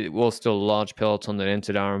 though. It was still a large peloton that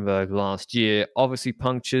entered Arenberg last year. Obviously,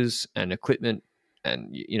 punctures and equipment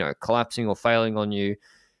and, collapsing or failing on you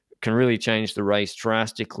can really change the race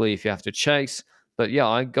drastically if you have to chase. But yeah,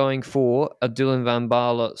 I'm going for a Dylan Van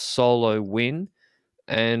Baarle solo win,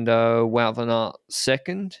 and Wout van Aert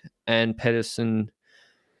second, and Pedersen,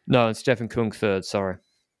 and Stefan Kung third, sorry.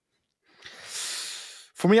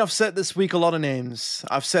 For me, I've said this week a lot of names.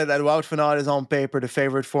 I've said that Wout van Aert is on paper the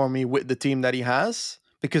favorite for me with the team that he has,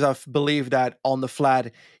 because I believe that on the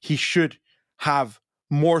flat, he should have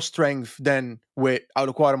more strength than with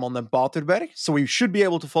Oude Quaremont and Paterberg. So we should be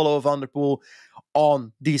able to follow Van der Poel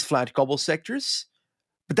on these flat cobble sectors.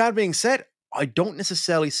 But that being said, I don't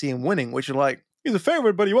necessarily see him winning, which is like, he's a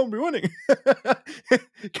favorite, but he won't be winning.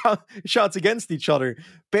 Shots against each other.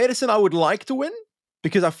 Pedersen, I would like to win,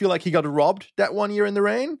 because I feel like he got robbed that 1 year in the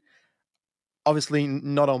rain. Obviously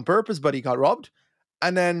not on purpose, but he got robbed.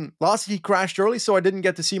 And then last year he crashed early, so I didn't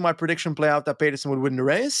get to see my prediction play out that Pedersen would win the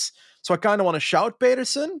race. So I kind of want to shout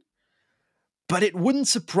Pedersen. But it wouldn't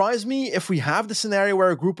surprise me if we have the scenario where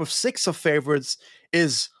a group of 6 of favorites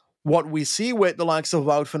is what we see with the likes of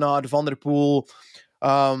Wout van Aert, Van der Poel,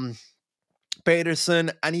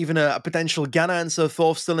 Pedersen, and even a potential Ganna and so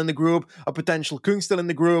forth still in the group, a potential Kung still in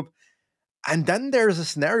the group. And then there's a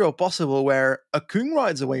scenario possible where a Kung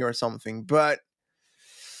rides away or something. But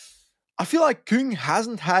I feel like Kung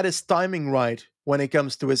hasn't had his timing right when it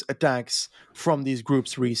comes to his attacks from these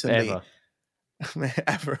groups recently.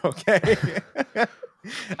 Ever, okay.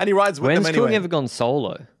 And he rides with them anyway. When's Kung ever gone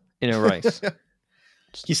solo in a race?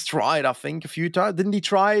 He's tried, I think, a few times. Didn't he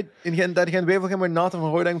try in that Gent-Wevelgem where Nathan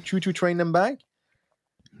van Hooydonk choo-choo trained them back?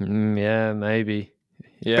 Yeah, maybe.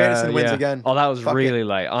 Yeah, Pedersen wins again. Oh, that was really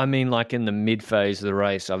late. I mean, like in the mid phase of the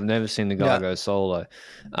race. I've never seen the guy go solo.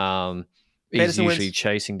 He's usually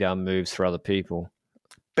chasing down moves for other people.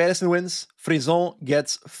 Pedersen wins. Frison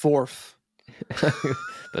gets 4th.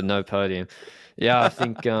 But no podium. Yeah, I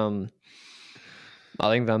think Van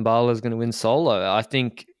Baarle is going to win solo. I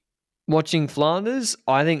think watching Flanders,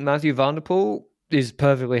 I think Mathieu van der Poel is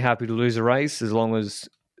perfectly happy to lose a race as long as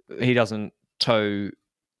he doesn't tow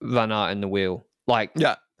Van Aert in the wheel. I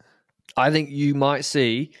think you might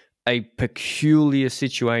see a peculiar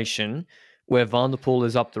situation where Van der Poel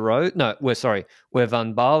is up the road. Where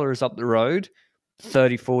Van Baarle is up the road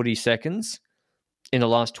 30, 40 seconds in the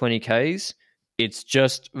last 20 Ks. It's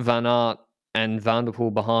just Van Aert and Van der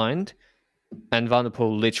Poel behind, and Van der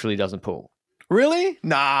Poel literally doesn't pull. Really?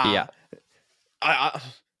 Nah. Yeah.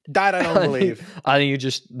 That I don't believe. I think he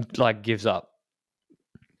just gives up.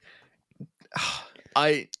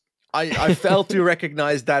 I failed to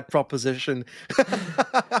recognize that proposition.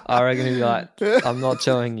 I reckon he'd be like, I'm not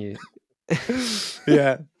telling you.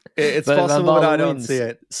 Yeah. It's possible, but I don't see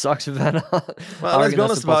it. Sucks for Van Aert. Well, let's be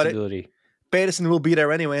honest about it. Pedersen will be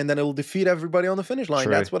there anyway, and then it will defeat everybody on the finish line.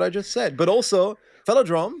 True. That's what I just said. But also,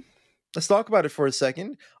 Velodrome, let's talk about it for a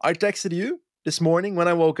second. I texted you this morning when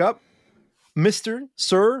I woke up, Mr.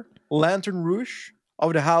 Sir Lanterne Rouge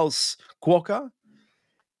of the house Quokka.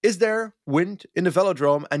 Is there wind in the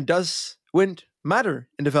Velodrome, and does wind matter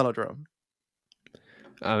in the Velodrome?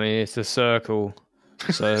 I mean, it's a circle,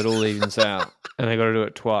 so it all evens out, and they got to do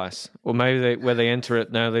it twice. Or maybe where they enter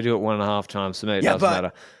it, no, they do it 1.5 times, so maybe it doesn't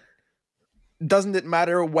matter. Doesn't it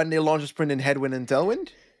matter when they launch a sprint in headwind and tailwind?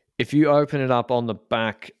 If you open it up on the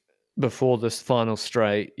back before this final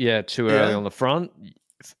straight, too early on the front,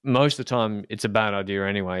 most of the time it's a bad idea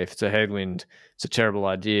anyway. If it's a headwind, it's a terrible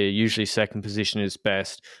idea. Usually second position is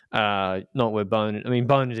best. Not where Bonen. I mean,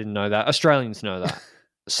 Bonen didn't know that. Australians know that.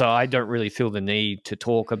 So I don't really feel the need to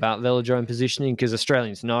talk about velodrome positioning because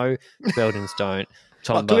Australians know, Belgians don't.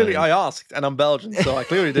 Well, clearly I asked, and I'm Belgian, so I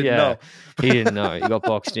clearly didn't know. He didn't know. He got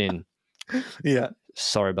boxed in. Yeah.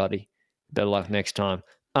 Sorry, buddy. Better luck next time.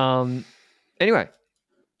 Anyway,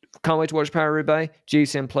 can't wait to watch Paris-Roubaix.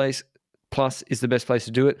 GSM Plus is the best place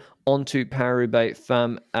to do it. On to Paris-Roubaix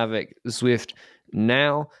Femme avec Zwift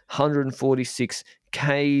now. 146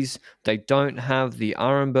 Ks. They don't have the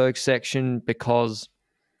Arenberg section because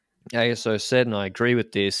ASO said, and I agree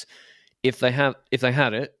with this, if they had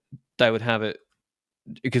it, they would have it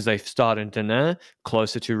because they start in Denain,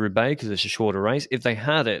 closer to Roubaix because it's a shorter race. If they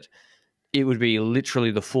had it, it would be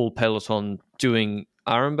literally the full peloton doing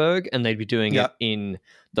Arenberg, and they'd be doing it in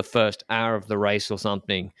the first hour of the race or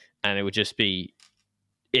something, and it would just be,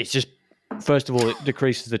 it's just, first of all, it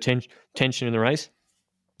decreases the tension in the race.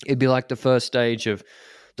 It'd be like the first stage of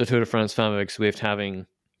the Tour de France Femme avec Zwift having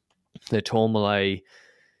the Tourmalet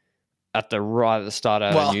at the start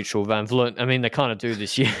out of neutral. Van Vleuten, I mean, they kind of do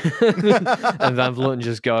this year. And Van Vleuten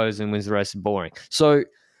just goes and wins the race. Is boring. So,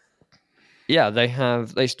 yeah, they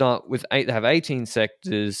have 18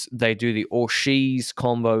 sectors. They do the Orchies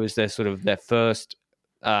combo as their first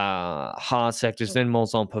hard sectors, then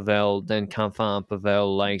Mons-en-Pavel, then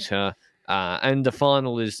Canfin-Pavel later. And the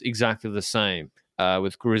final is exactly the same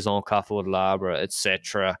with Grison, Carrefour de l'Arbre,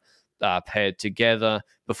 etc. Paired together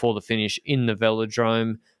before the finish in the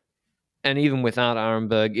velodrome. And even without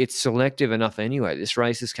Arenberg, it's selective enough anyway. This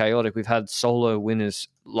race is chaotic. We've had solo winners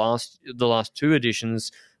the last two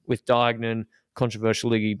editions with Diagnan,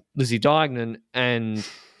 controversial Lizzie Diagnan, and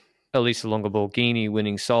Elisa Longo-Borghini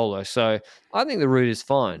winning solo. So I think the route is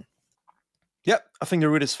fine. Yep, I think the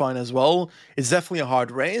route is fine as well. It's definitely a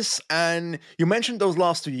hard race. And you mentioned those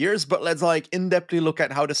last 2 years, but let's in-depthly look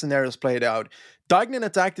at how the scenarios played out. Diagnan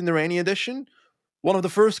attacked in the rainy edition, one of the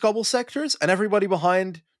first couple sectors, and everybody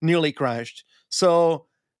behind nearly crashed. So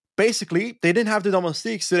basically, they didn't have the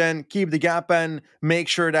domestiques to then keep the gap and make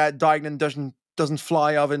sure that Diagnan doesn't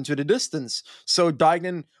fly off into the distance. So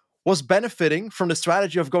Diagnan was benefiting from the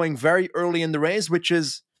strategy of going very early in the race, which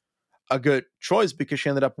is a good choice because she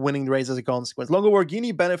ended up winning the race as a consequence.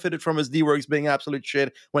 Longo-Borghini benefited from his D-Works being absolute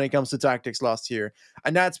shit when it comes to tactics last year.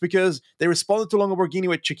 And that's because they responded to Longo-Borghini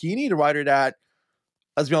with Cecchini, the rider that,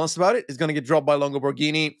 let's be honest about it, is going to get dropped by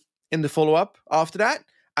Longo-Borghini in the follow-up after that.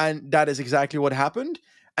 And that is exactly what happened.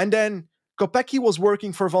 And then Kopecky was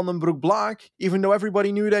working for Van den Broek-Blaak, even though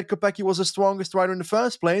everybody knew that Kopecky was the strongest rider in the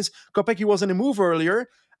first place. Kopecky was in a move earlier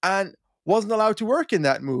and wasn't allowed to work in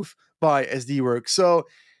that move by SD Works. So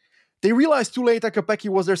they realized too late that Kopecky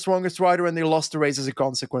was their strongest rider and they lost the race as a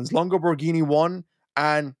consequence. Longo-Borghini won,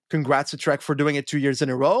 and congrats to Trek for doing it 2 years in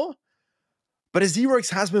a row. But SD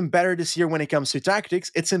Works has been better this year when it comes to tactics.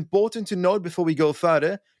 It's important to note before we go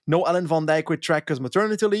further, no Ellen van Dijk with Trek because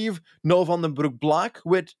maternity leave, no Van den Broek-Blaak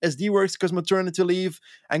with SD Works because maternity leave,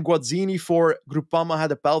 and Guazzini for Groupama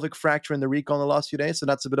had a pelvic fracture in the recon the last few days, so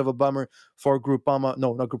that's a bit of a bummer for Groupama.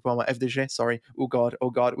 No, not Groupama, FDG, sorry. Oh God.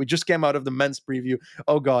 We just came out of the men's preview.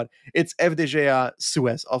 Oh God. It's FDG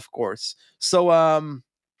Suez, of course. So,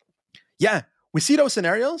 yeah, we see those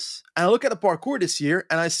scenarios, and I look at the parcours this year,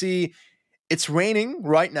 and I see it's raining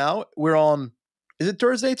right now. We're on, is it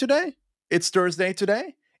Thursday today? It's Thursday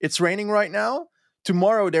today. It's raining right now.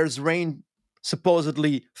 Tomorrow there's rain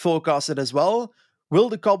supposedly forecasted as well. Will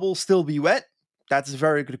the cobble still be wet? That's a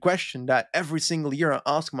very good question that every single year I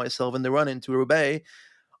ask myself in the run into Roubaix.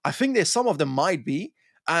 I think some of them might be.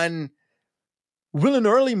 And will an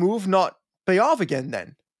early move not pay off again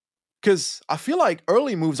then? Because I feel like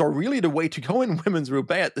early moves are really the way to go in women's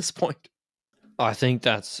Roubaix at this point. I think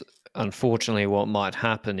that's unfortunately what might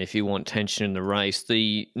happen if you want tension in the race.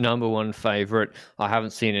 The number one favourite, I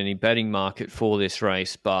haven't seen any betting market for this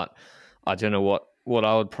race, but I don't know what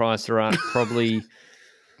I would price her at. Probably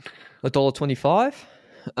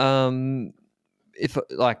 $1.25. If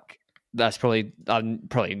that's probably I'd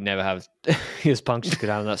probably never have his puncture could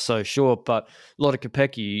happen. That's so short. But Lotte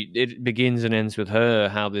Kopecky, it begins and ends with her.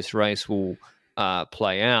 How this race will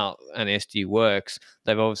play out and SD works.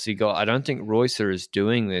 They've obviously got. I don't think Reusser is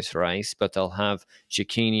doing this race, but they'll have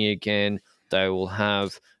Cecchini again. They will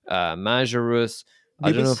have Majerus.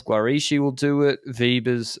 I don't know if Guarici will do it.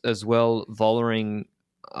 Wiebes as well. Vollering,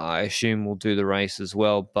 I assume, will do the race as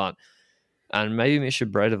well. But and maybe Misha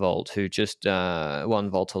Bredevold, who just won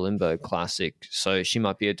Volta Limburg Classic, so she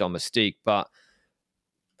might be a domestique. But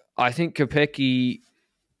I think Kopecky,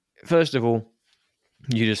 first of all,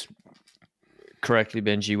 you just correctly,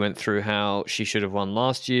 Benji, went through how she should have won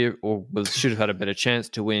last year or should have had a better chance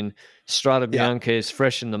to win. Strade Bianche is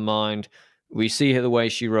fresh in the mind. We see her the way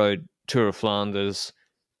she rode Tour of Flanders.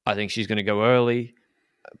 I think she's going to go early,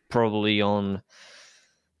 probably on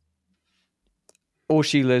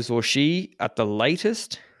Orchy-les-Orchy at the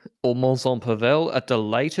latest, or Mons-en-Pavel at the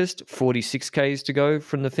latest, 46 Ks to go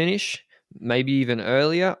from the finish, maybe even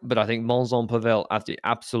earlier, but I think Mons-en-Pavel at the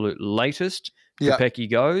absolute latest, Kopecky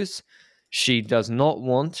goes. She does not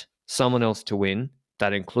want someone else to win.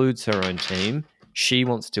 That includes her own team. She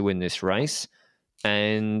wants to win this race,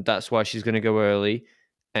 and that's why she's going to go early,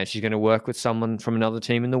 and she's going to work with someone from another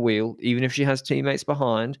team in the wheel, even if she has teammates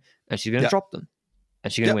behind, and she's going to drop them,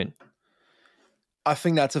 and she's going to win. I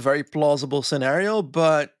think that's a very plausible scenario,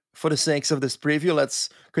 but for the sakes of this preview, let's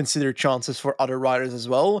consider chances for other riders as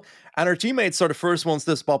well. And her teammates are the first ones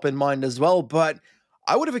to pop in mind as well, but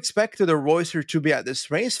I would have expected a Reusser to be at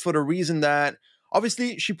this race for the reason that,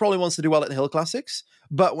 obviously, she probably wants to do well at the Hill Classics,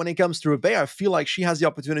 but when it comes to Roubaix, I feel like she has the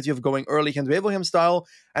opportunity of going early Gent-Wevelgem style,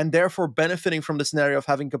 and therefore benefiting from the scenario of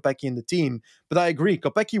having Kopecky in the team. But I agree,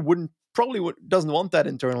 Kopecky doesn't want that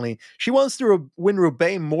internally. She wants to win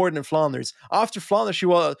Roubaix more than Flanders. After Flanders,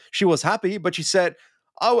 she was happy, but she said,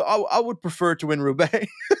 I would prefer to win Roubaix.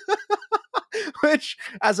 Which,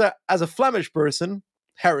 as a Flemish person,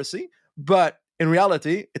 heresy, but in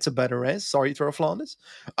reality, it's a better race. Sorry, Tour of Flanders.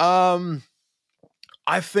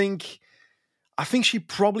 I think she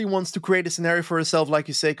probably wants to create a scenario for herself, like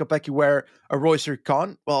you say, Kopecky, where a Reusser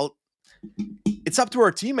can't. Well, it's up to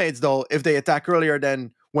her teammates, though, if they attack earlier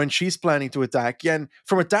than when she's planning to attack. And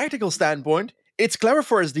from a tactical standpoint, it's clever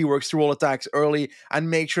for SD Works to roll attacks early and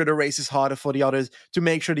make sure the race is harder for the others, to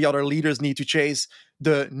make sure the other leaders need to chase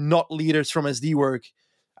the not leaders from SD Work.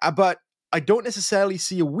 But I don't necessarily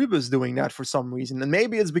see a Wiebes doing that for some reason. And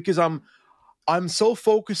maybe it's because I'm so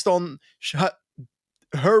focused on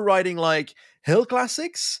her riding like hill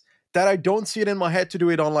classics that I don't see it in my head to do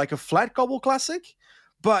it on like a flat cobble classic.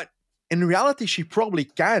 But in reality, she probably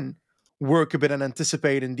can work a bit and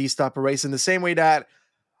anticipate in these type of races in the same way that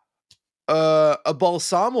a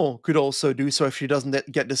Balsamo could also do so if she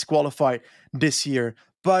doesn't get disqualified this year.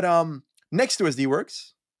 But next to SD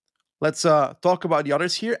Works, let's talk about the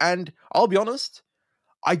others here. And I'll be honest,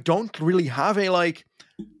 I don't really have a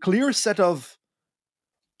clear set of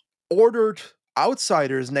ordered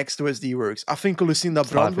outsiders next to SD Works. I think Lucinda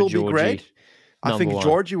Brand will be great. I think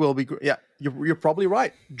Georgie will be great. Yeah, you're probably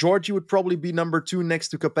right. Georgie would probably be number 2 next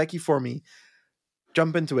to Kopecky for me.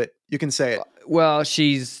 Jump into it. You can say it. Well,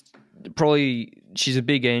 she's a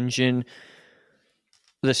big engine.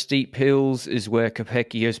 The steep hills is where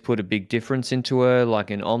Kopecky has put a big difference into her, like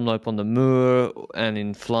in Omloop on the Muur and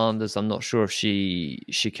in Flanders. I'm not sure if she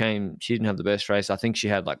didn't have the best race. I think she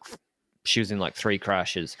was in 3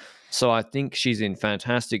 crashes. So I think she's in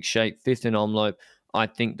fantastic shape, 5th in Omloop. I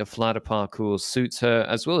think the flatter parcours suits her,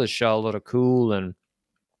 as well as Charlotte Cool and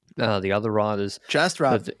the other riders.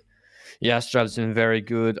 Jastrab's been very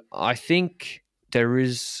good. I think there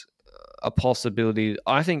is a possibility.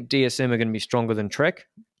 I think DSM are going to be stronger than Trek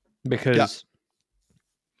because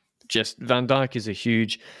just Van Dijk is a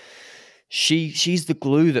huge... She's the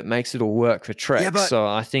glue that makes it all work for Trek. So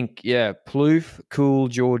I think, Plouffe, Cool,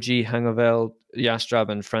 Georgie, Hangeveld, Jastrab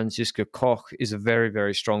and Franziska Koch is a very,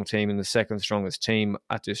 very strong team and the second strongest team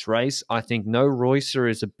at this race. I think no Reusser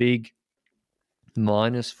is a big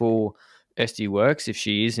minus for SD Works if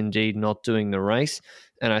she is indeed not doing the race.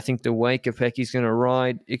 And I think the way Kopecky's going to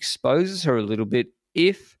ride exposes her a little bit.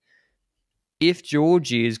 If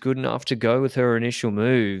Georgie is good enough to go with her initial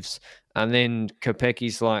moves, and then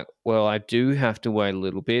Kopecky's like, well, I do have to wait a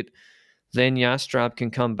little bit, then Jastrab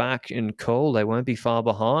can come back and Cole. They won't be far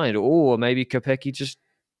behind. Or maybe Kopecky just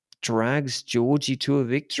drags Georgie to a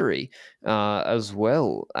victory as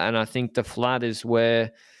well. And I think the flat is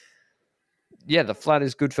where... the flat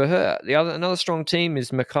is good for her. Another strong team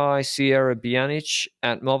is Mackay, Sierra, Bianic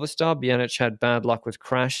at Movistar. Bianic had bad luck with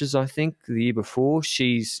crashes, I think, the year before.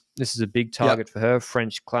 This is a big target for her,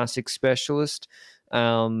 French classic specialist.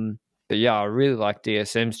 But yeah, I really like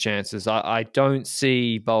DSM's chances. I don't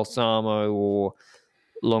see Balsamo or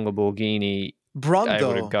Longoborghini able to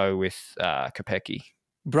Brando. go with Kopecky.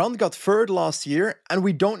 Brand got third last year, and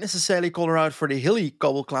we don't necessarily call her out for the hilly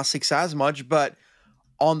cobble classics as much, but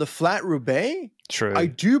on the flat Roubaix, True. I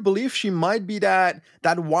do believe she might be that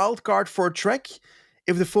wild card for a trek.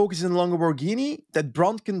 If the focus is in Longoborghini, that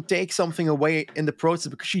Brand can take something away in the process,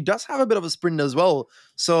 because she does have a bit of a sprint as well.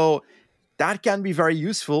 So that can be very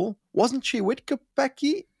useful. Wasn't she with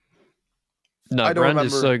Kopecky? No, Brand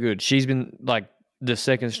is so good. She's been like the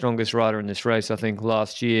second strongest rider in this race, I think,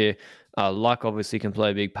 last year. Luck obviously can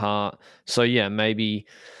play a big part. So yeah, maybe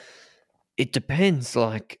it depends.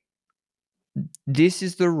 Like, this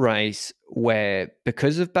is the race where,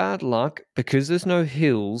 because of bad luck, because there's no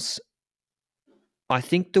hills, I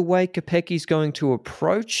think the way Kopecky's going to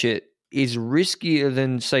approach it is riskier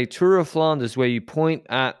than, say, Tour of Flanders, where you point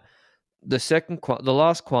at the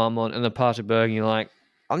last Quarmont and the Paterberg, and you're like,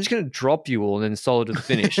 I'm just going to drop you all and then solo to the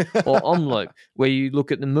finish. Or Omloop, where you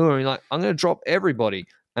look at the Moor and you're like, I'm going to drop everybody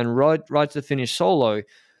and ride to the finish solo.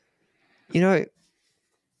 You know,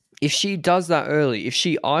 if she does that early, if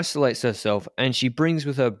she isolates herself and she brings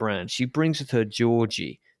with her Brand, she brings with her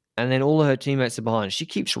Georgie, and then all of her teammates are behind, she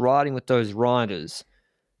keeps riding with those riders.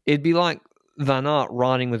 It'd be like Van Aert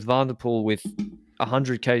riding with Van der Poel with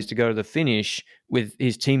 100 Ks to go to the finish with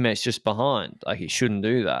his teammates just behind. Like, he shouldn't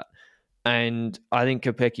do that. And I think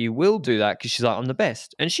Kopecky will do that because she's like, I'm the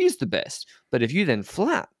best. And she's the best. But if you then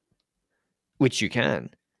flat, which you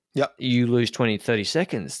can, you lose 20, 30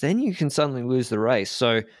 seconds, then you can suddenly lose the race.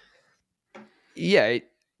 So, yeah,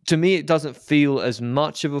 to me, it doesn't feel as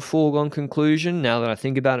much of a foregone conclusion now that I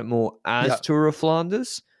think about it more as Tour of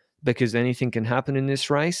Flanders, because anything can happen in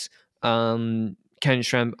this race. Canyon,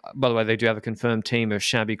 by the way, they do have a confirmed team of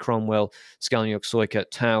Shabby, Cromwell, Skalniok, Soyka,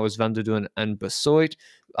 Towers, Van der Duin, and Besoit.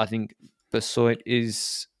 I think Besoit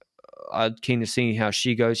is... I'm keen to see how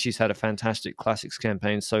she goes. She's had a fantastic classics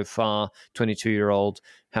campaign so far, 22-year-old.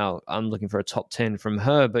 How I'm looking for a top 10 from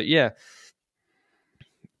her. But yeah,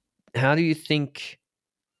 how do you think...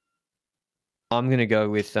 I'm going to go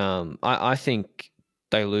with... I think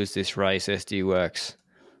they lose this race, SD Works.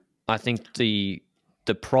 I think the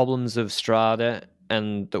problems of Strada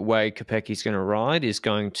and the way Kopecky's going to ride is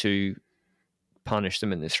going to punish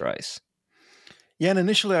them in this race. Yeah, and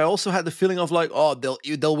initially I also had the feeling of like, oh,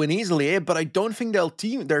 they'll win easily, but I don't think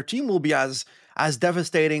their team will be as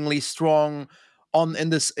devastatingly strong in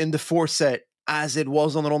the four-set as it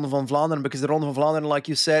was on the Ronde van Vlaanderen, because the Ronde van Vlaanderen, like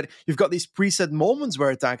you said, you've got these preset moments where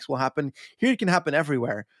attacks will happen. Here it can happen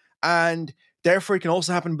everywhere. And therefore it can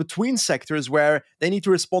also happen between sectors where they need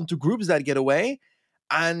to respond to groups that get away.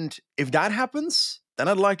 And if that happens, then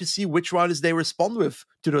I'd like to see which riders they respond with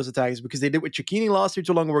to those attacks, because they did with Cecchini last year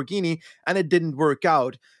to Longoborghini, and it didn't work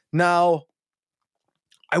out. Now,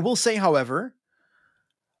 I will say, however,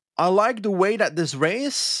 I like the way that this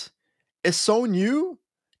race is so new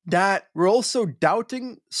that we're also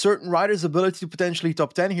doubting certain riders' ability to potentially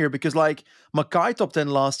top 10 here, because like Mackay top 10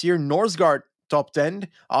 last year, Norsgaard top 10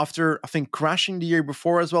 after, I think, crashing the year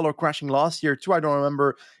before as well, or crashing last year too. I don't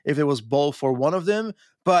remember if it was both or one of them,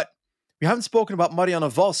 but we haven't spoken about Marianne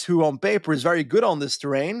Vos, who on paper is very good on this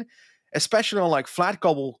terrain, especially on like flat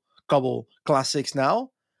cobble classics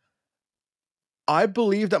now. I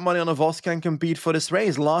believe that Marianne Vos can compete for this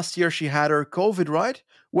race. Last year she had her COVID, right?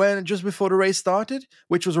 Just before the race started,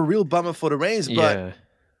 which was a real bummer for the race. But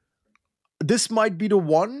this might be the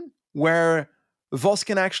one where Vos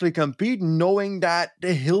can actually compete, knowing that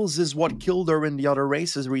the hills is what killed her in the other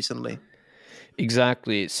races recently.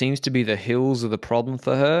 Exactly. It seems to be the hills are the problem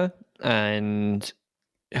for her, and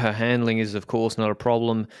her handling is, of course, not a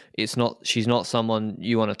problem. She's not someone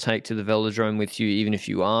you want to take to the velodrome with you, even if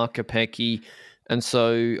you are Kopecky. And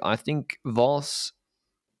so I think Vos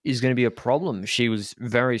is going to be a problem. She was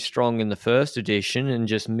very strong in the first edition and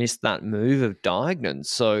just missed that move of Diagon.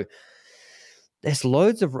 So there's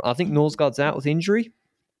loads of... I think Norsgaard's out with injury.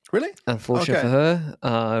 Really? Unfortunately for her.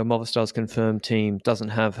 Movistar's confirmed team doesn't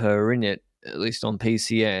have her in it, at least on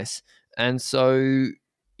PCS. And so,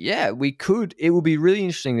 yeah, it will be really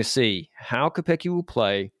interesting to see how Kopecky will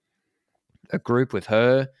play a group with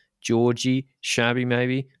her, Georgie, Shabby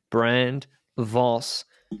maybe, Brand, Vos,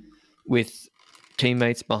 with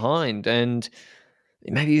teammates behind, and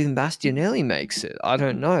maybe even Bastianelli makes it. I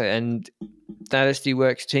don't know. And that SD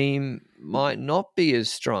Works team might not be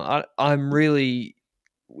as strong. I'm really...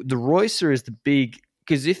 The Reusser is the big...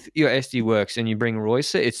 Because if you're SD Works and you bring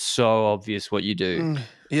Reusser, it's so obvious what you do.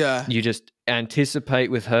 Yeah. You just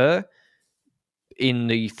anticipate with her in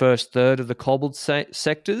the first third of the cobbled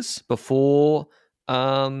sectors before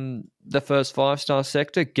the first 5-star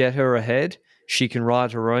sector, get her ahead. She can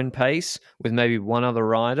ride her own pace with maybe one other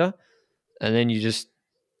rider, and then you just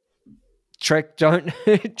Trek don't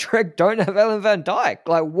have Ellen Van Dijk.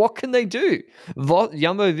 Like, what can they do?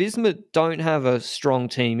 Jumbo Visma don't have a strong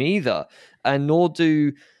team either, and nor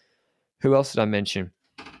do who else did I mention?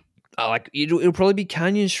 Like it'll probably be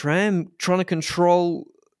Canyon Schramm trying to control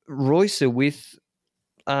Reusser with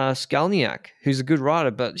Skalniak, who's a good rider,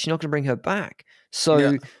 but she's not going to bring her back.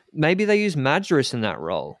 So maybe they use Majerus in that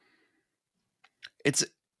role. It's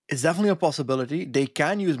definitely a possibility. They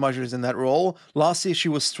can use Majerus in that role. Last year she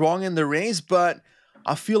was strong in the race, but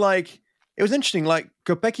I feel like it was interesting. Like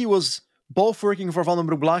Kopecky was both working for Van den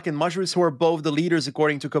Broek Black and Majerus, who are both the leaders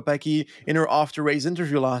according to Kopecky in her after race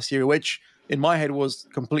interview last year, which in my head was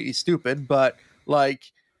completely stupid, but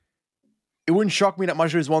like it wouldn't shock me that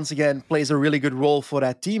Majerus once again plays a really good role for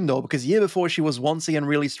that team though, because the year before she was once again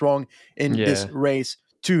really strong in this race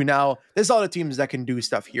too. Now, there's other teams that can do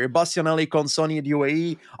stuff here. Bastianelli, Consoni at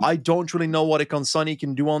UAE. I don't really know what a Consoni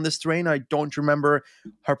can do on this terrain. I don't remember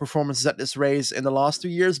her performances at this race in the last 2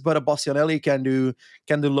 years, but a Bastianelli can do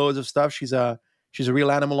loads of stuff. She's a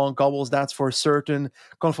real animal on cobbles, that's for certain.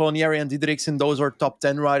 Confalonieri and Didriksen, those are top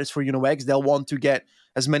 10 riders for UNOX. They'll want to get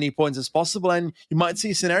as many points as possible, and you might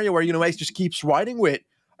see a scenario where UNOX just keeps riding with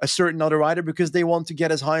a certain other rider because they want to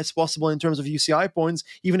get as high as possible in terms of UCI points,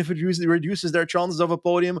 even if it reduces their chances of a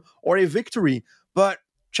podium or a victory. But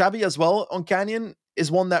Chabi as well on Canyon is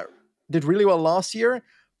one that did really well last year,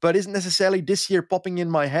 but isn't necessarily this year popping in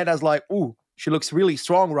my head as like, ooh, she looks really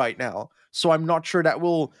strong right now. So I'm not sure that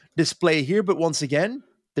will display here, but once again,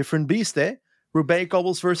 different beast, eh? Roubaix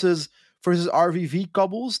cobbles versus RVV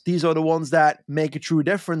cobbles. These are the ones that make a true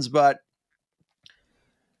difference, but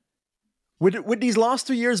with these last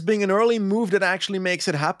 2 years being an early move that actually makes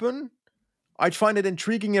it happen, I'd find it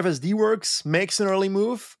intriguing if SD Works makes an early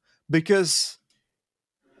move, because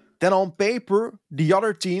then on paper, the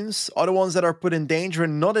other teams are the ones that are put in danger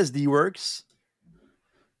and not SD Works.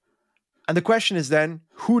 And the question is then,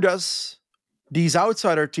 who does these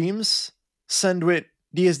outsider teams send with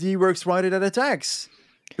the SD Works rider that attacks?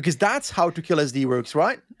 Because that's how to kill SD Works,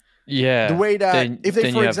 right? Yeah. The way that, if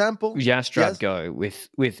they, for example... Yastrad go with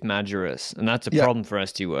Majerus, and that's a problem for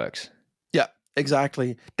SD Works. Yeah,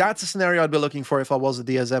 exactly. That's a scenario I'd be looking for if I was a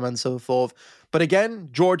DSM and so forth. But again,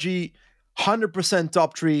 Georgie, 100%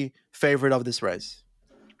 top 3 favorite of this race.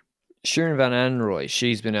 Shirin van Anrooy,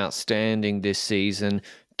 she's been outstanding this season.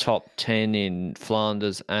 Top 10 in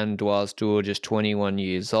Flanders and Dwars Tour, just 21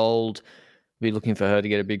 years old. Be looking for her to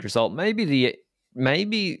get a big result. Maybe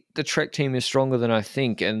the Trek team is stronger than I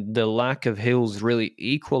think, and the lack of hills really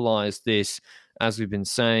equalized this, as we've been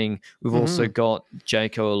saying. We've also got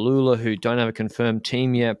Jaco Alula, who don't have a confirmed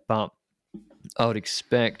team yet, but I would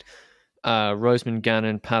expect Roseman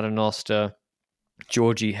Gannon, Paternoster,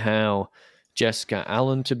 Georgie Howe, Jessica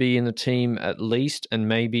Allen to be in the team at least, and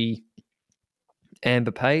maybe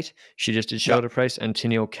Amber Pate. She just did Shoulder Praise, and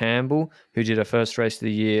Tennille Campbell, who did her first race of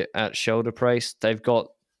the year at Shoulder Praise. They've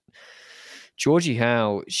got Georgie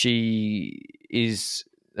Howe. She is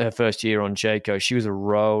her first year on Jayco. She was a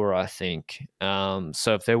rower, I think.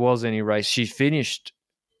 So if there was any race, she finished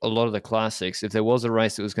a lot of the classics. If there was a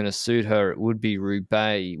race that was going to suit her, it would be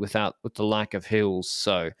Roubaix with the lack of hills.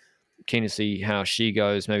 So keen to see how she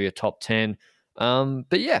goes, maybe a top 10.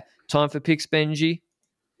 But yeah, time for picks, Benji.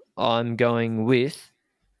 I'm going with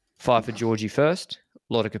 5 for Georgie first,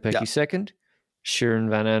 Lotte Kopecky second, Shirin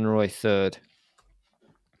van Anrooy third.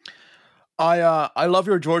 I love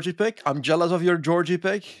your Georgie pick. I'm jealous of your Georgie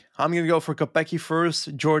pick. I'm going to go for Kopecky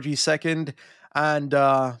first, Georgie second, and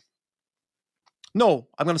no,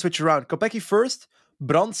 I'm going to switch around. Kopecky first,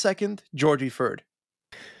 Brand second, Georgie third.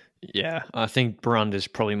 Yeah, I think Brand is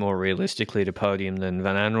probably more realistically to podium than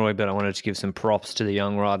Van Anrooy, but I wanted to give some props to the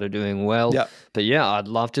young rider doing well. Yeah. But yeah, I'd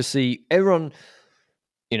love to see everyone,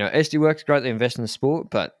 SD Works great, they invest in the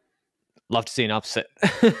sport, but love to see an upset.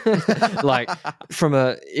 It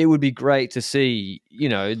would be great to see,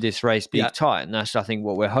 this race be tight, and that's, I think,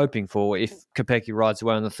 what we're hoping for. If Kopecky rides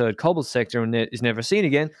away on the third cobble sector and is never seen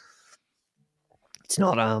again, it's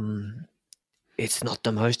not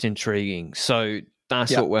the most intriguing. So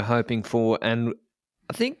that's what we're hoping for. And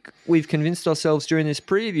I think we've convinced ourselves during this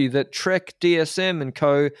preview that Trek, DSM and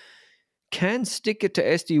co can stick it to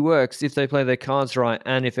SD Works if they play their cards right,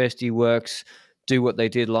 and if SD Works do what they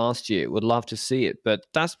did last year. Would love to see it. But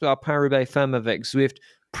that's our Paris-Roubaix Femme avec Zwift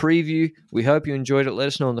preview. We hope you enjoyed it. Let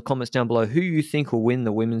us know in the comments down below who you think will win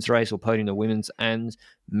the women's race or podium the women's and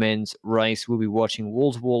men's race. We'll be watching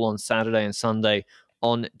wall to wall on Saturday and Sunday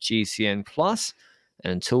on GCN+.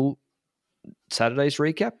 And until Saturday's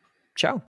recap, ciao.